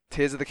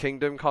Tears of the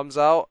Kingdom comes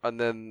out, and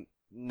then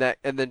May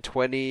the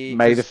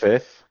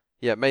 5th.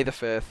 Yeah, May the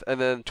 5th,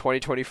 and then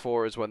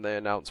 2024 is when they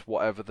announce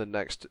whatever the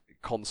next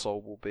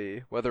console will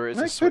be, whether it's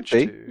a Switch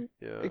 2.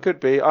 Yeah, it could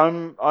be.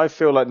 I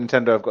feel like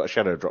Nintendo have got a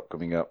shadow drop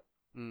coming up.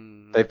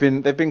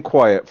 Mm. They've been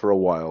quiet for a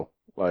while.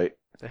 Like,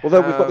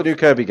 although we've got the new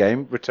Kirby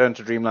game, Return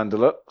to Dreamland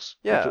Deluxe.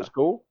 Yeah, that's what's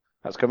cool.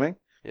 That's coming.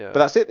 Yeah, but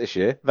that's it this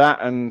year. That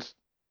and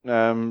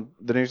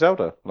the new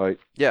Zelda. Like,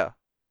 yeah.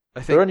 I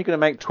think they're only going to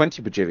make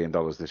 $20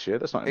 bajillion this year.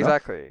 That's not enough.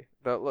 Exactly.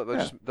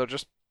 They'll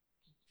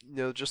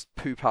just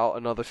poop out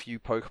another few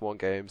Pokemon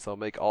games. They'll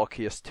make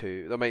Arceus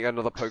 2. They'll make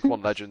another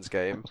Pokemon Legends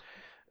game,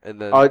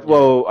 and then.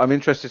 I'm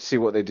interested to see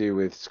what they do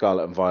with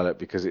Scarlet and Violet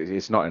because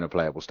it's not in a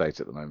playable state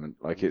at the moment.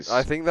 Like it's.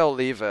 I think they'll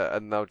leave it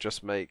and they'll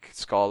just make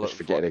Scarlet.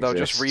 They'll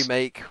just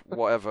remake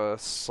whatever.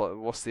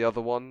 What's the other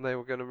one they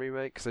were going to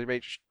remake? Because they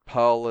made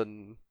Pearl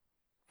and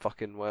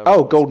fucking whatever.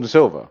 Oh, Gold and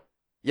Silver.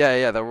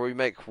 Yeah, they'll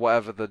remake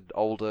whatever the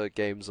older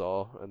games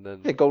are, and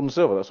then Gold and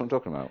Silver. That's what I'm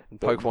talking about. And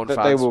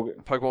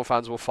Pokemon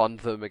fans will fund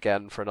them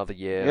again for another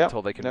year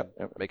until they can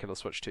make another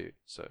Switch 2.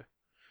 So.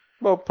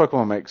 Well,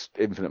 Pokemon makes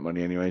infinite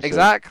money anyway. So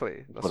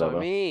exactly. That's what I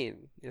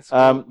mean.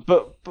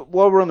 But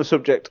while we're on the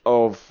subject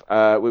of,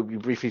 we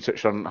briefly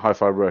touched on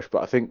Hi-Fi Rush,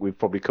 but I think we've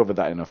probably covered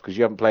that enough because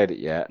you haven't played it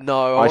yet.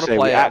 No, I want to play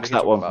it. We axe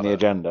that one from the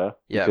agenda.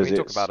 Yeah, we can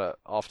talk about it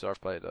after I've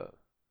played it.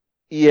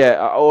 Yeah,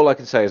 all I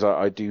can say is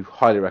I do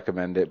highly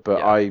recommend it,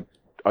 but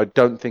I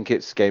don't think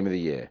it's Game of the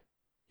Year.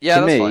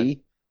 Yeah, to me, fine.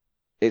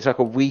 It's like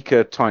a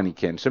weaker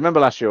Tinykin. So remember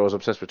last year I was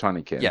obsessed with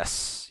Tinykin?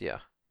 Yes, yeah.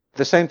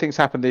 The same thing's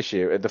happened this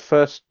year. At the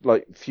first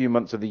few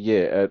months of the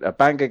year, a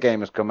banger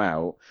game has come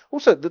out.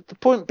 Also, the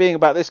point being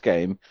about this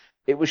game,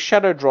 it was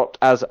shadow dropped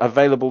as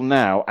available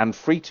now and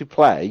free to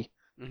play,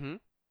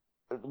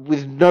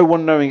 with no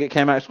one knowing it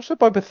came out. It's also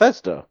by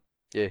Bethesda.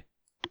 Yeah.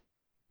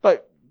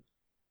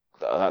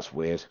 That's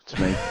weird to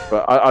me,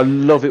 but I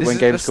love it when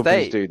games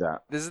companies do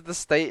that. This is the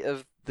state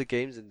of the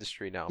games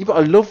industry now. Yeah, but I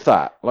love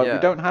that. We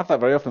don't have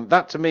that very often.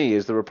 That to me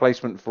is the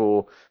replacement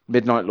for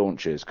midnight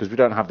launches because we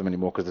don't have them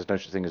anymore because there's no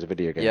such thing as a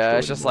video game. Yeah,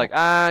 it's just anymore.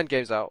 and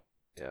game's out.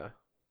 Yeah.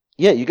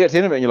 Yeah, you get to the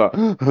end of it and you're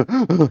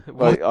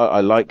like, I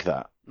like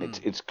that.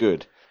 It's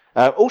good.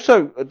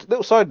 Also, a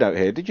little side note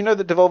here. Did you know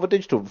that Devolver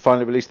Digital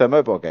finally released their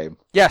mobile game?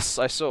 Yes,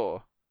 I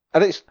saw.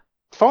 And it's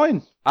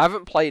fine. I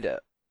haven't played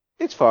it.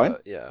 It's fine.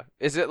 Yeah.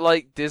 Is it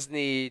like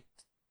Disney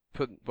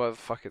put what the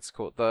fuck it's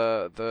called?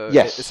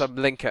 Yes. It's a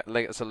linker.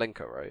 It's a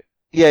linker, right?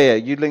 Yeah.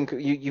 You link.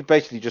 You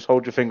basically just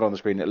hold your finger on the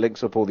screen. It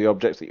links up all the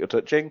objects that you're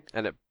touching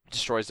And it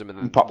destroys them and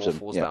and then pops more them.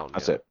 falls Yeah, down.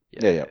 that's Yeah. it.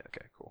 Yeah. Yeah.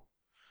 Okay. Cool.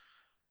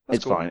 That's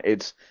It's cool. fine.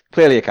 It's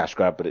clearly a cash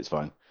grab, but it's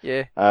fine.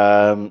 Yeah.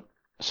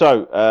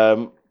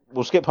 So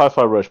we'll skip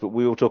Hi-Fi Rush, but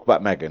we will talk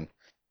about Megan.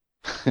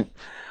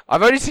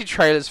 I've only seen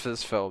trailers for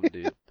this film,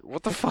 dude.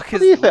 What the fuck What is?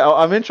 do you think?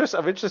 I'm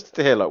interested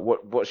to hear like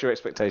what's your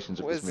expectations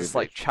of What this is movie? this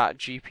like Chat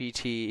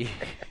GPT?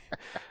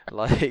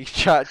 Like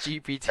Chat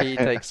GPT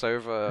takes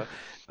over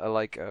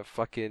like a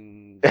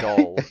fucking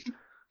doll.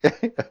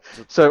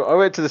 So I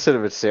went to the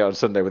cinema to see it on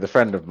Sunday with a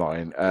friend of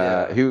mine,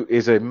 Yeah. who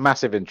is a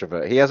massive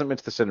introvert. He hasn't been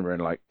to the cinema in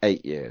like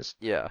 8 years.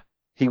 Yeah.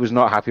 He was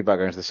not happy about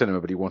going to the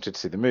cinema, but he wanted to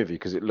see the movie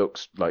because it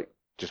looks like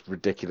just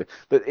ridiculous.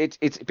 But it's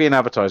being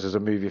advertised as a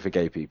movie for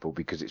gay people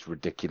because it's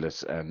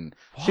ridiculous and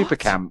super What?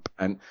 camp.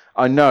 And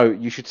I know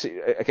you should see.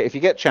 Okay, if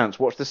you get a chance,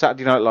 watch the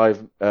Saturday Night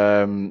Live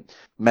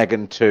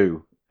Megan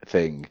 2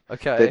 thing.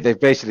 Okay. They've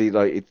basically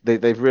like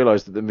they've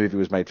realised that the movie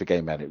was made for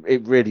gay men.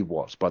 It really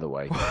was, by the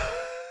way,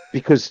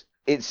 because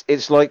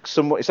it's like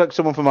someone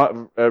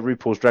from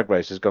RuPaul's Drag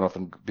Race has gone off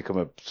and become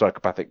a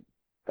psychopathic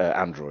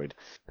android.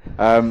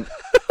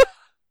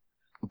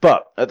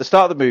 But at the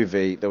start of the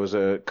movie, there was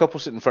a couple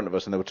sitting in front of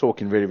us, and they were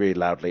talking really, really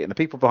loudly. And the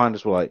people behind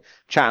us were like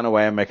chatting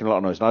away and making a lot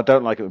of noise. And I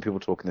don't like it when people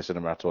talk in the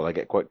cinema at all. I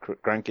get quite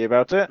cranky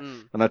about it.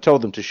 Mm. And I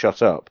told them to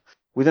shut up.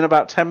 Within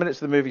about 10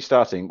 minutes of the movie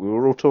starting, we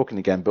were all talking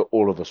again, but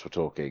all of us were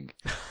talking.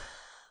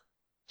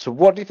 So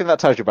what do you think that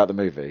tells you about the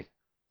movie?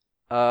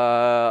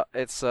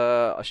 It's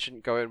I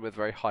shouldn't go in with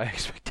very high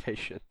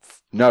expectations.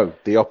 No,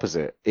 the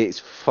opposite. It's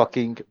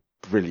fucking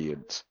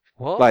brilliant.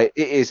 What? Like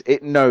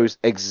it knows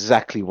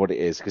exactly what it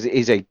is because it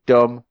is a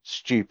dumb,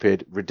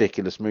 stupid,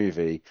 ridiculous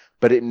movie,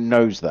 but it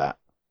knows that.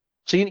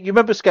 So you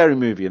remember Scary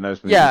Movie in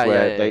those movies Yeah,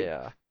 where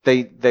yeah.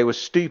 they were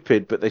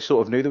stupid, but they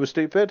sort of knew they were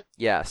stupid?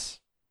 Yes.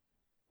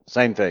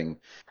 Same thing.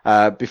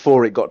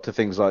 Before it got to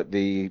things like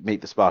the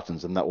Meet the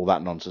Spartans and all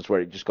that nonsense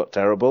where it just got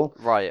terrible.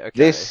 Right, okay.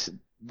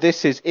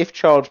 This is if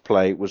Child's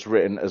Play was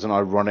written as an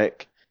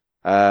ironic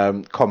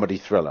comedy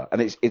thriller,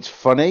 and it's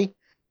funny,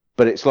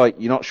 but it's like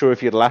you're not sure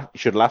if you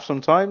should laugh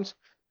sometimes,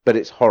 but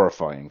it's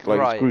horrifying. Like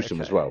Right, it's gruesome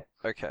okay. as well.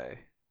 Okay.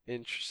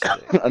 Interesting.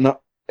 And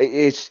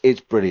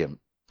it's brilliant.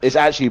 It's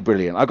actually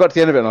brilliant. I got to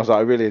the end of it and I was like,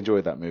 I really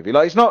enjoyed that movie.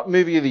 Like it's not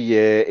movie of the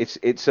year. It's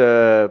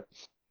a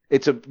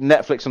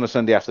Netflix on a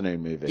Sunday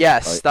afternoon movie.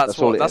 Yes, Like, that's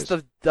all what it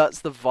is. that's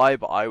the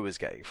vibe I was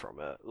getting from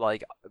it.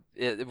 Like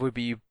it would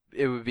be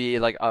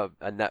like a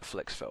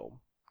Netflix film.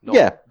 Not...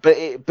 Yeah, but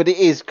it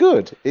is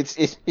good. It's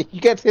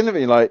you get to the end of it,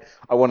 and you're like,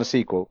 I want a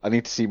sequel. I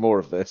need to see more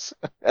of this,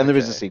 and there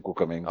is a Okay. sequel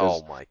coming.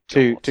 There's Oh my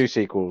god. two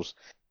sequels.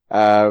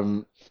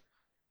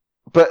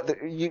 But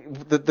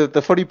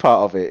the funny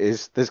part of it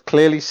is there's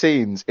clearly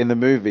scenes in the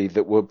movie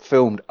that were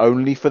filmed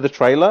only for the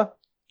trailer.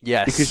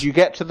 Yes. Because you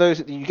get to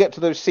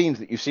those scenes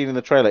that you've seen in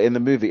the trailer in the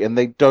movie, and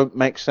they don't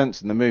make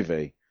sense in the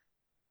movie.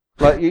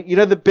 Like you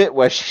know the bit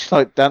where she's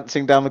like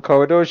dancing down the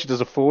corridor and she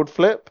does a forward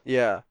flip.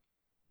 Yeah.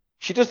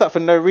 She does that for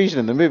no reason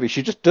in the movie.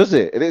 She just does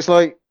it, and it's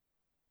like,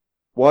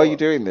 why are you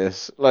doing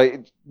this?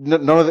 Like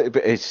none of it.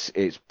 But it's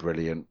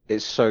brilliant.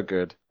 It's so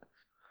good.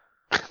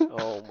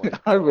 Oh my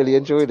I really God.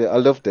 enjoyed it. I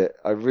loved it.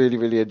 I really,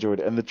 really enjoyed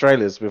it. And the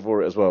trailers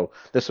before it as well.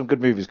 There's some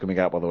good movies coming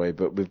out, by the way,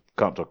 but we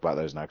can't talk about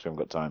those now because we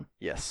haven't got time.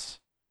 Yes.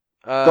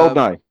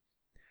 GoldenEye.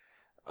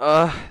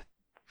 Uh,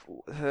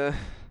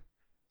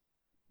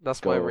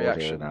 that's my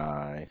reaction.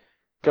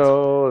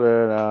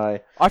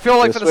 GoldenEye. I feel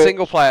like The for the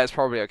single Switch. player it's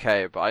probably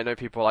okay, but I know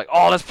people are like,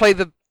 oh, let's play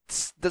the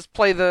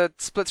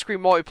split screen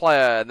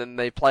multiplayer, and then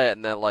they play it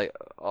and they're like,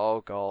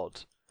 oh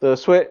god. The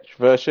Switch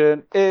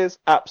version is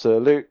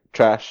absolute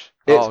trash.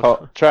 It's Oh,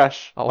 hot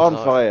trash Oh, on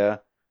no. fire,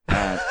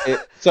 and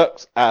it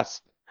sucks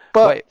ass.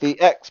 But Wait. the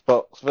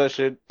Xbox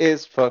version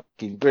is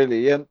fucking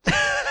brilliant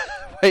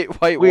Wait,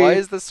 We- why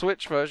is the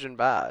Switch version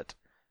bad?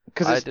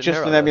 because I it's didn't just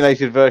hear an about this.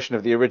 emulated version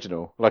of the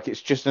original. Like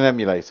it's just an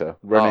emulator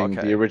running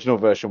okay. the original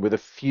version with a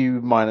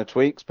few minor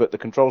tweaks, but the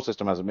control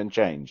system hasn't been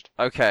changed.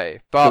 Okay,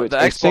 So but it's the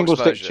a Xbox single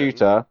stick version.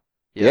 shooter.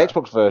 Yeah. The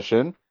Xbox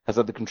version has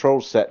had the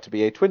controls set to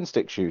be a twin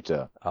stick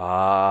shooter.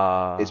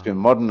 Ah. It's been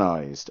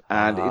modernized,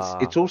 and Ah.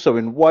 it's also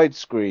in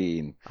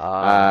widescreen.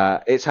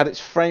 It's had its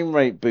frame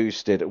rate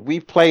boosted. We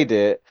played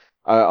it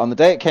on the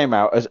day it came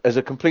out as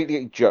a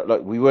completely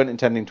like we weren't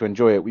intending to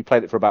enjoy it. We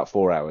played it for about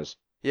 4 hours.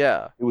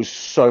 Yeah. It was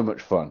so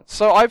much fun.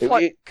 So I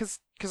play it-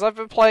 because I've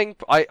been playing.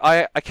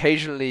 I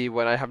occasionally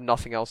when I have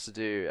nothing else to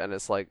do and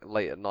it's like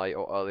late at night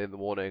or early in the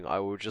morning, I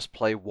will just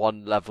play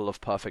one level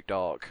of Perfect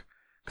Dark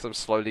because I'm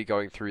slowly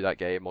going through that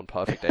game on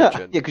Perfect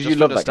Engine. Yeah, 'cause just you for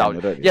love that game,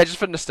 nostalgia. don't you? Yeah, just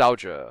for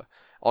nostalgia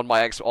on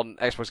my on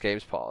Xbox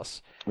Games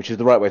Pass. Which is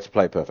the right way to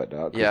play Perfect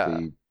Dark. 'Cause Yeah.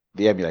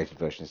 The emulated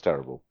version is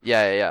terrible.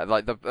 Yeah.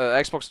 Like the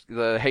Xbox,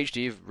 the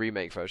HD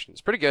remake version is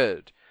pretty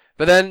good.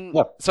 But then,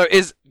 Yeah. so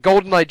is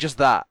GoldenEye just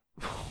that?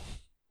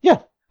 Yeah,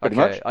 pretty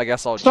Okay, much. I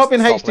guess I'll It's not just been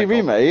stop HD playing GoldenEye.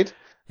 remade.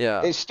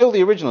 Yeah. It's still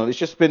the original. It's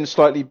just been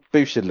slightly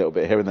boosted a little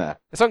bit here and there.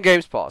 It's on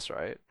Games Pass,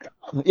 right?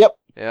 Yep,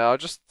 Yeah, I'll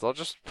just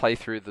play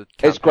through the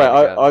it's great.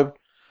 campaign again.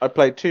 I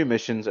played 2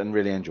 missions and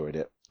really enjoyed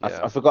it.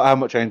 Yeah. I forgot how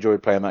much I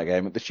enjoyed playing that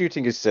game. The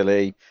shooting is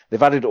silly.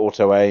 They've added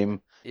auto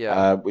aim,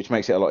 Yeah. which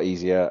makes it a lot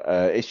easier.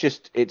 It's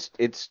just it's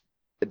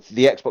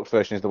the Xbox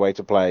version is the way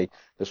to play.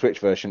 The Switch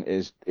version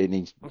it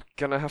needs I'm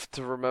gonna have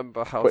to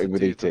remember how to putting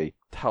with do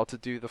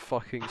ET. the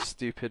fucking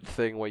stupid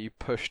thing where you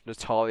push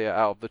Natalia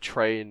out of the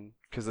train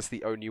because that's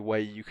the only way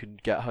you can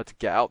get her to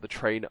get out the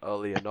train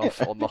early enough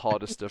on the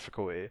hardest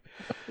difficulty.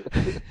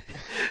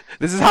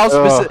 This is how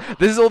Oh.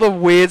 this is all the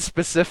weird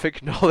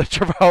specific knowledge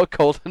about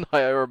GoldenEye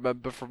I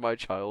remember from my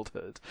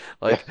childhood.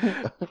 Like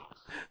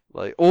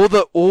like all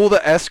the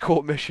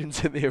escort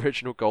missions in the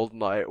original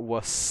GoldenEye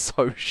were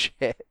so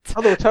shit.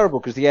 Oh, they were terrible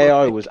because the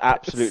AI was Like,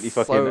 absolutely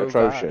so fucking bad.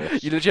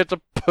 atrocious. You literally had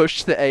to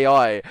push the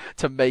AI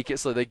to make it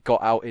so they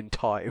got out in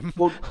time.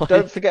 Well, Like,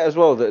 don't forget as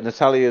well that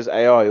Natalia's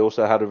AI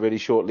also had a really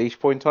short leash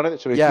point on it.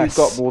 So if you got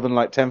yes. more than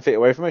like 10 feet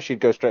away from her, she'd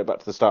go straight back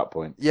to the start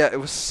point. Yeah, it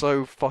was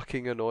so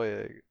fucking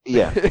annoying.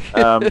 Yeah.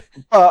 But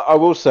I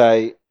will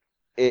say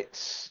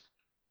it's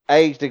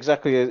aged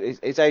exactly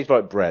it's aged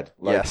like bread.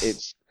 Like Yes.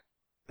 it's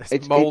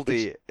It's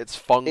moldy. It's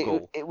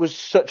fungal. it was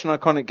such an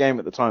iconic game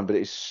at the time, but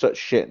it's such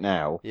shit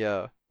now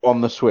Yeah. on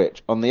the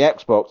Switch. On the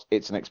Xbox,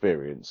 it's an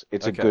experience.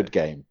 It's a Okay. good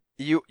game.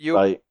 You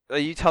Like Are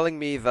you telling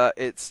me that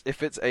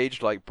if it's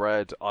aged like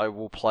bread, I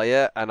will play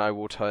it and I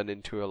will turn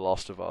into a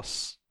Last of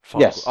Us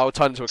fungal? Yes. I will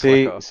turn into a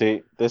clicker.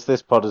 see,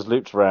 this pod has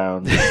looped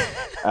around.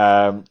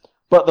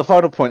 But the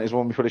final point is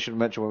one we probably should have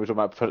mentioned when we were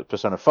talking about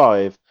Persona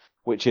 5,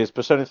 which is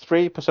Persona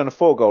 3, Persona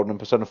 4 Golden, and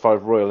Persona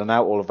 5 Royal are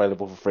now all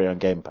available for free on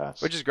Game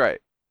Pass. Which is great.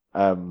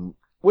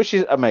 Which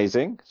is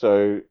amazing.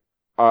 So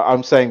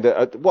I'm saying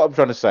that what I'm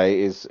trying to say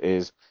is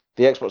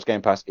the Xbox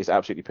Game Pass is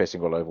absolutely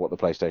pissing all over what the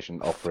PlayStation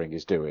offering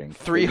is doing.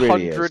 It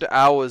really is. 300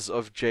 hours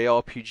of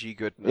JRPG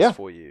goodness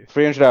for you.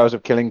 300 hours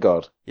of killing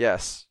God.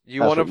 Yes.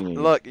 You That's want what to you need.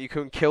 look, you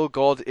can kill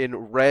God in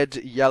red,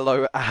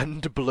 yellow,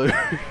 and blue.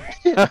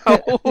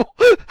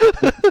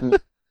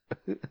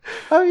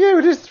 Oh yeah,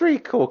 it is 3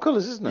 core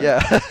colours, isn't it?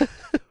 Yeah.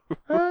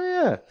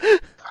 Oh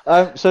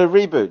yeah. So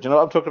reboot. Do you know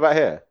what I'm talking about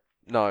here?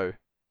 No.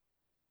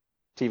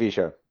 TV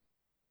show.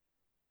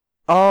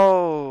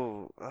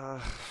 Oh,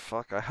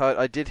 fuck!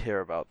 I did hear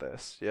about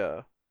this.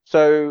 Yeah.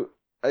 So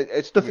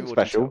it's Give me nothing more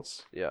special.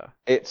 details. Yeah.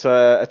 It's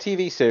a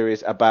TV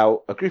series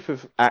about a group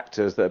of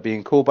actors that are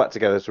being called back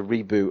together to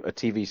reboot a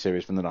TV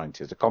series from the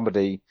 90s, a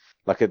comedy,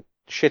 like a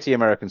shitty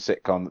American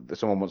sitcom that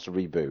someone wants to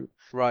reboot.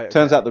 Right.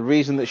 Turns okay. out the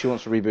reason that she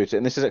wants to reboot it,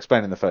 and this is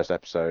explained in the first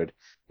episode,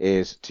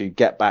 is to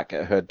get back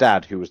at her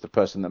dad, who was the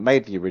person that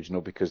made the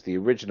original, because the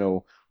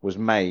original was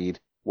made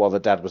while the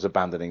dad was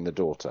abandoning the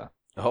daughter.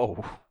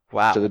 Oh,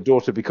 wow. So the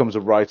daughter becomes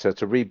a writer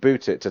to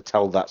reboot it to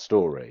tell that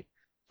story.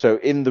 So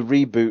in the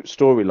reboot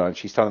storyline,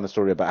 she's telling the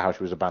story about how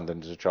she was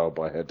abandoned as a child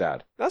by her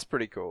dad. That's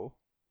pretty cool.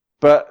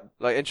 But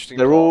Like interesting.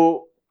 they're plot.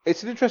 all.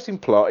 It's an interesting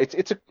plot.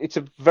 It's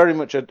a very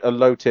much a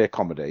low tier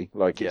comedy.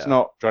 Like it's Yeah.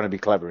 not trying to be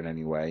clever in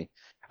any way.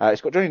 It's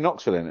got Johnny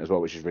Knoxville in it as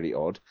well, which is really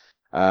odd.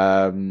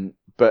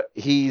 But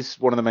he's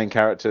one of the main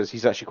characters.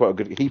 He's actually quite a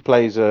good. He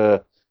plays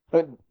a.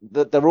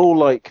 They're all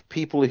like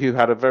people who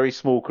had a very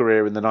small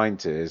career in the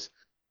 90s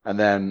and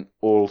then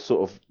all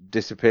sort of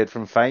disappeared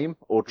from fame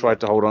or tried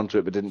to hold on to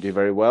it but didn't do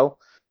very well.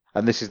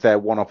 And this is their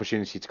one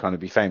opportunity to kind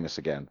of be famous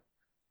again.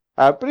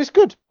 But it's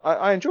good.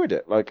 I enjoyed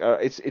it. Like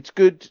it's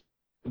good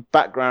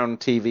background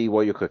TV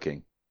while you're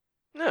cooking.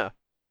 Yeah.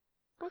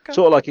 Okay.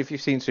 Sort of like if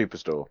you've seen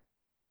Superstore.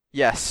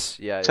 Yes.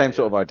 Yeah. Same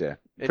sort of idea.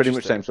 Pretty much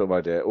Interesting. same sort of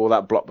idea. Or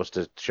that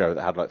Blockbuster show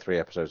that had like 3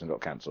 episodes and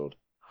got cancelled.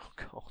 Oh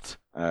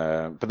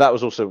God. But that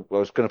was also, I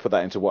was going to put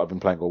that into what I've been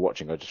playing or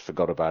watching. I just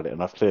forgot about it,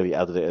 and I've clearly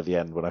added it at the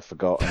end when I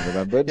forgot and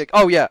remembered.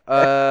 Oh yeah.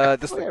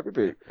 This Oh, thing. yeah,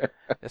 Reboot.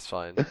 It's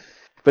fine.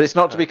 But it's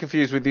not to be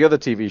confused with the other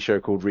TV show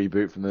called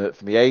Reboot from the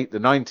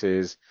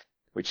 90s.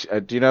 Which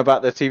do you know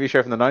about the TV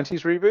show from the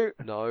 90s Reboot?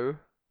 No.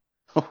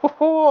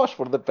 It's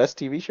one of the best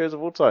TV shows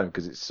of all time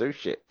because it's so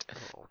shit.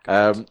 Oh,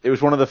 God. It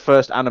was one of the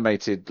first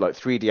animated, like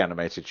 3D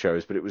animated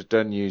shows, but it was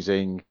done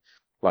using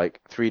like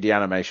 3D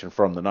animation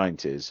from the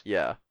 90s.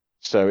 Yeah.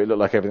 So it looked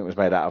like everything was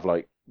made out of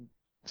like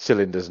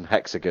cylinders and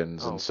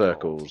hexagons Oh, and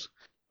circles.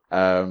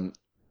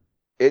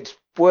 It's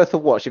worth a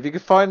watch. If you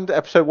could find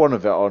episode 1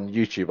 of it on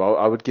YouTube,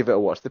 I would give it a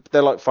watch.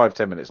 They're like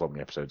 5-10 minutes long.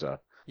 The episodes are.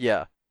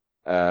 Yeah.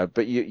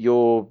 But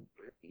you're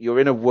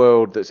in a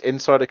world that's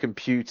inside a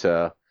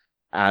computer,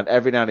 and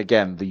every now and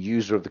again the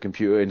user of the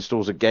computer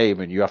installs a game,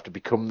 and you have to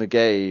become the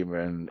game,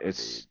 and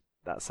it's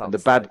That and sounds. the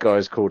bad like... guy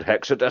is called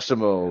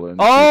Hexadecimal. And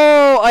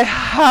Oh, I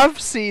have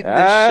seen this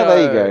show.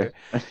 there you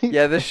go.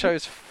 Yeah, this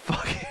show's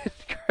fucking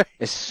great.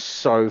 It's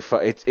so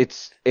fun.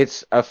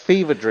 It's a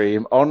fever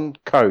dream on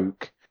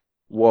coke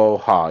while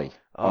high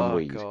on Oh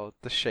weed. God,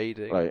 the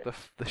shading, Like-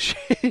 the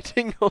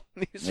shading on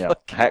these Yeah,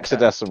 fucking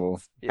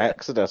hexadecimal, Yeah.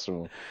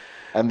 hexadecimal.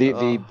 And the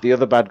Oh.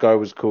 other bad guy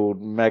was called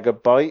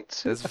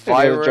Megabyte. There's He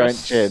had a giant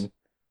Virus. chin.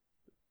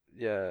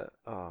 Yeah.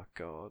 Oh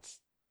God.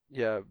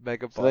 Yeah,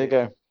 Megabyte. So there you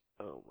go.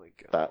 Oh my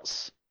God.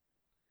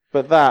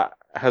 But that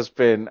has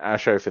been our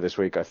show for this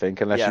week, I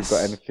think. Unless Yes.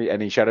 you've got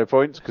any shadow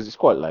points, because it's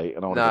quite late,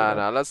 and I want to.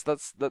 Nah.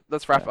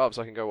 Let's wrap it up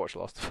so I can go watch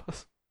Last of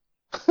Us.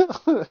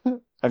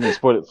 I'm gonna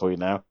spoil it for you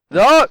now.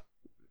 No.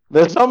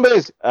 The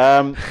zombies!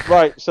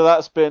 Right, so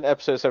that's been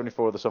episode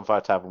 74 of the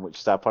Sunfire Tavern, which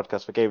is our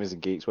podcast for gamers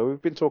and geeks, where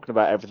we've been talking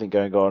about everything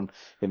going on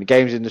in the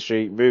games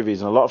industry,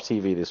 movies, and a lot of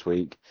TV this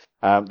week.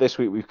 This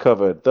week we've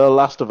covered The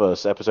Last of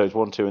Us, episodes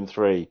 1, 2, and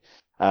 3.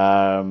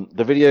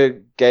 The video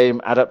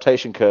game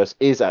adaptation curse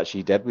is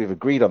actually dead. We've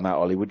agreed on that,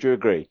 Ollie. Would you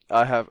agree?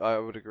 I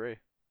would agree.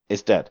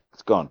 It's dead.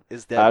 It's gone.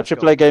 It's dead. It's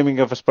AAA gone. gaming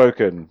of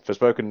Forspoken.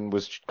 Forspoken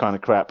was kind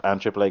of crap,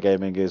 and AAA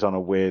gaming is on a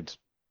weird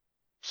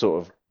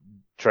sort of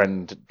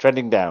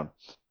trending down.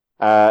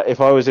 If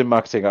I was in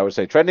marketing, I would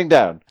say trending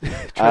down.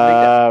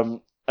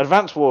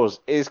 Advance Wars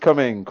is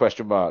coming?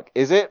 Question mark.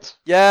 Is it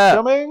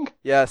coming?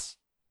 Yes.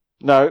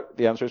 No.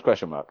 The answer is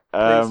question mark.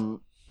 Please.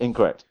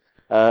 Incorrect.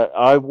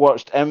 I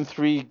watched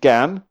M3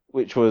 Gan,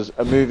 which was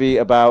a movie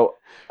about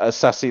a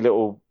sassy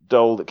little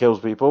doll that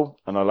kills people,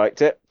 and I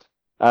liked it.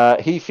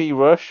 He-Fi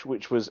Rush,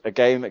 which was a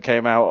game that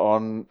came out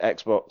on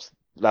Xbox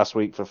last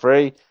week for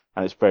free,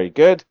 and it's very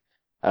good.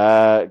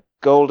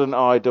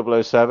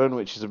 GoldenEye 007,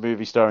 which is a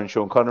movie starring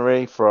Sean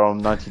Connery from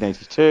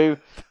 1982.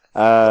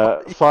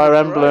 Fire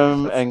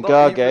Emblem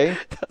Engage.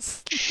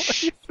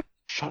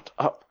 Shut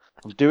up.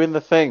 I'm doing the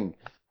thing.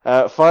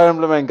 Fire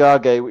Emblem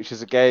Engage, which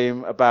is a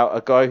game about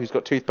a guy who's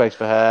got toothpaste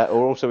for hair,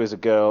 or also is a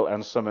girl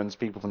and summons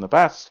people from the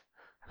past.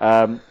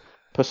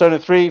 Persona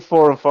 3,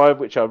 4, and 5,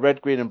 which are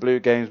red, green, and blue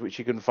games, which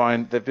you can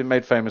find. They've been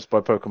made famous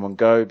by Pokemon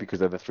Go because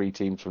they're the 3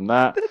 teams from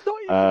that.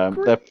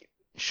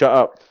 Shut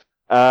up.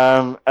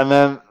 And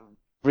then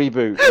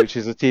Reboot, which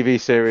is a TV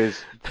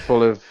series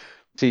full of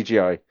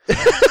CGI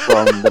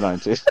from the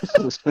 90s.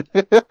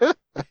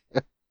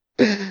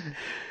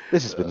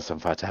 This has been the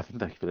Sunfire Tavern.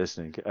 Thank you for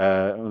listening.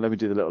 Let me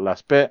do the little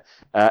last bit.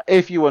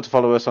 If you want to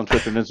follow us on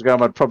Twitter and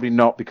Instagram, I'd probably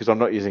not, because I'm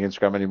not using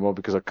Instagram anymore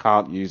because I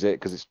can't use it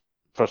because it's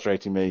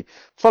frustrating me.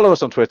 Follow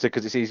us on Twitter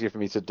because it's easier for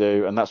me to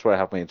do, and that's where I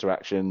have my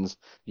interactions.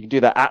 You can do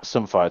that at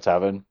Sunfire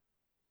Tavern.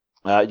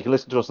 You can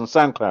listen to us on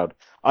SoundCloud,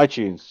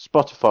 iTunes,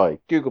 Spotify,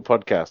 Google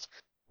Podcasts,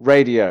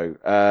 radio,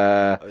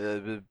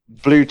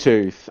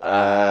 Bluetooth,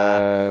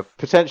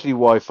 potentially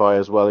Wi-Fi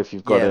as well if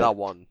you've got it. Yeah, that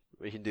one.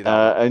 We can do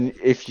that. And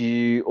if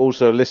you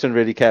also listen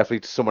really carefully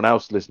to someone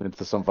else listening to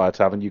the Sunfire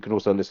Tavern, you can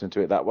also listen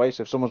to it that way.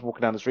 So if someone's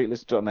walking down the street,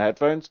 listen to it on their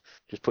headphones.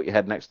 Just put your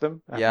head next to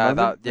them.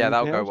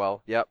 That'll go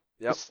well. Yep.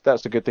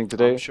 That's a good thing to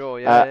do. I'm sure.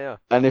 Yeah.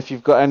 And if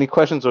you've got any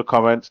questions or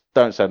comments,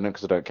 don't send them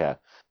because I don't care.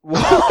 You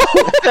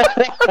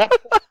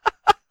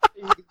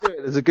can do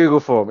it. There's a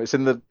Google form. It's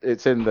in the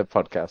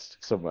podcast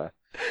somewhere.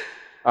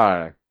 I don't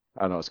know.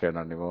 I don't know what's going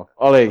on anymore.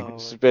 Ollie,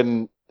 it's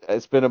been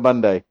a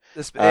Monday.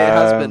 It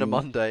has been a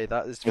Monday.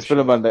 That is. Been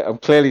a Monday. I'm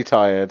clearly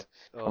tired.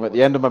 I'm at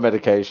the end of my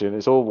medication.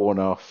 It's all worn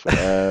off.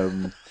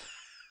 Do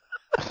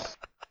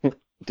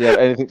you have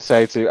anything to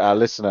say to our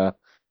listener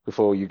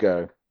before you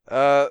go?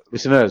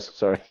 Listeners,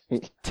 sorry.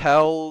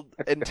 Tell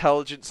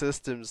Intelligent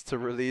Systems to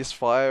release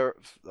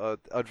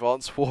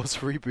Advance Wars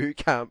Reboot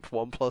Camp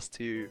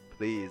 1+2,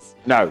 please.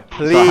 No.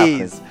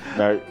 Please.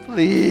 No.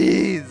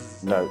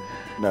 Please. No,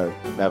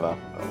 never.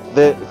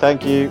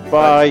 Thank you.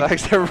 Bye.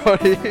 Thanks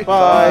everybody.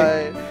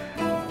 Bye.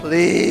 Bye.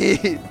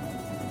 Please.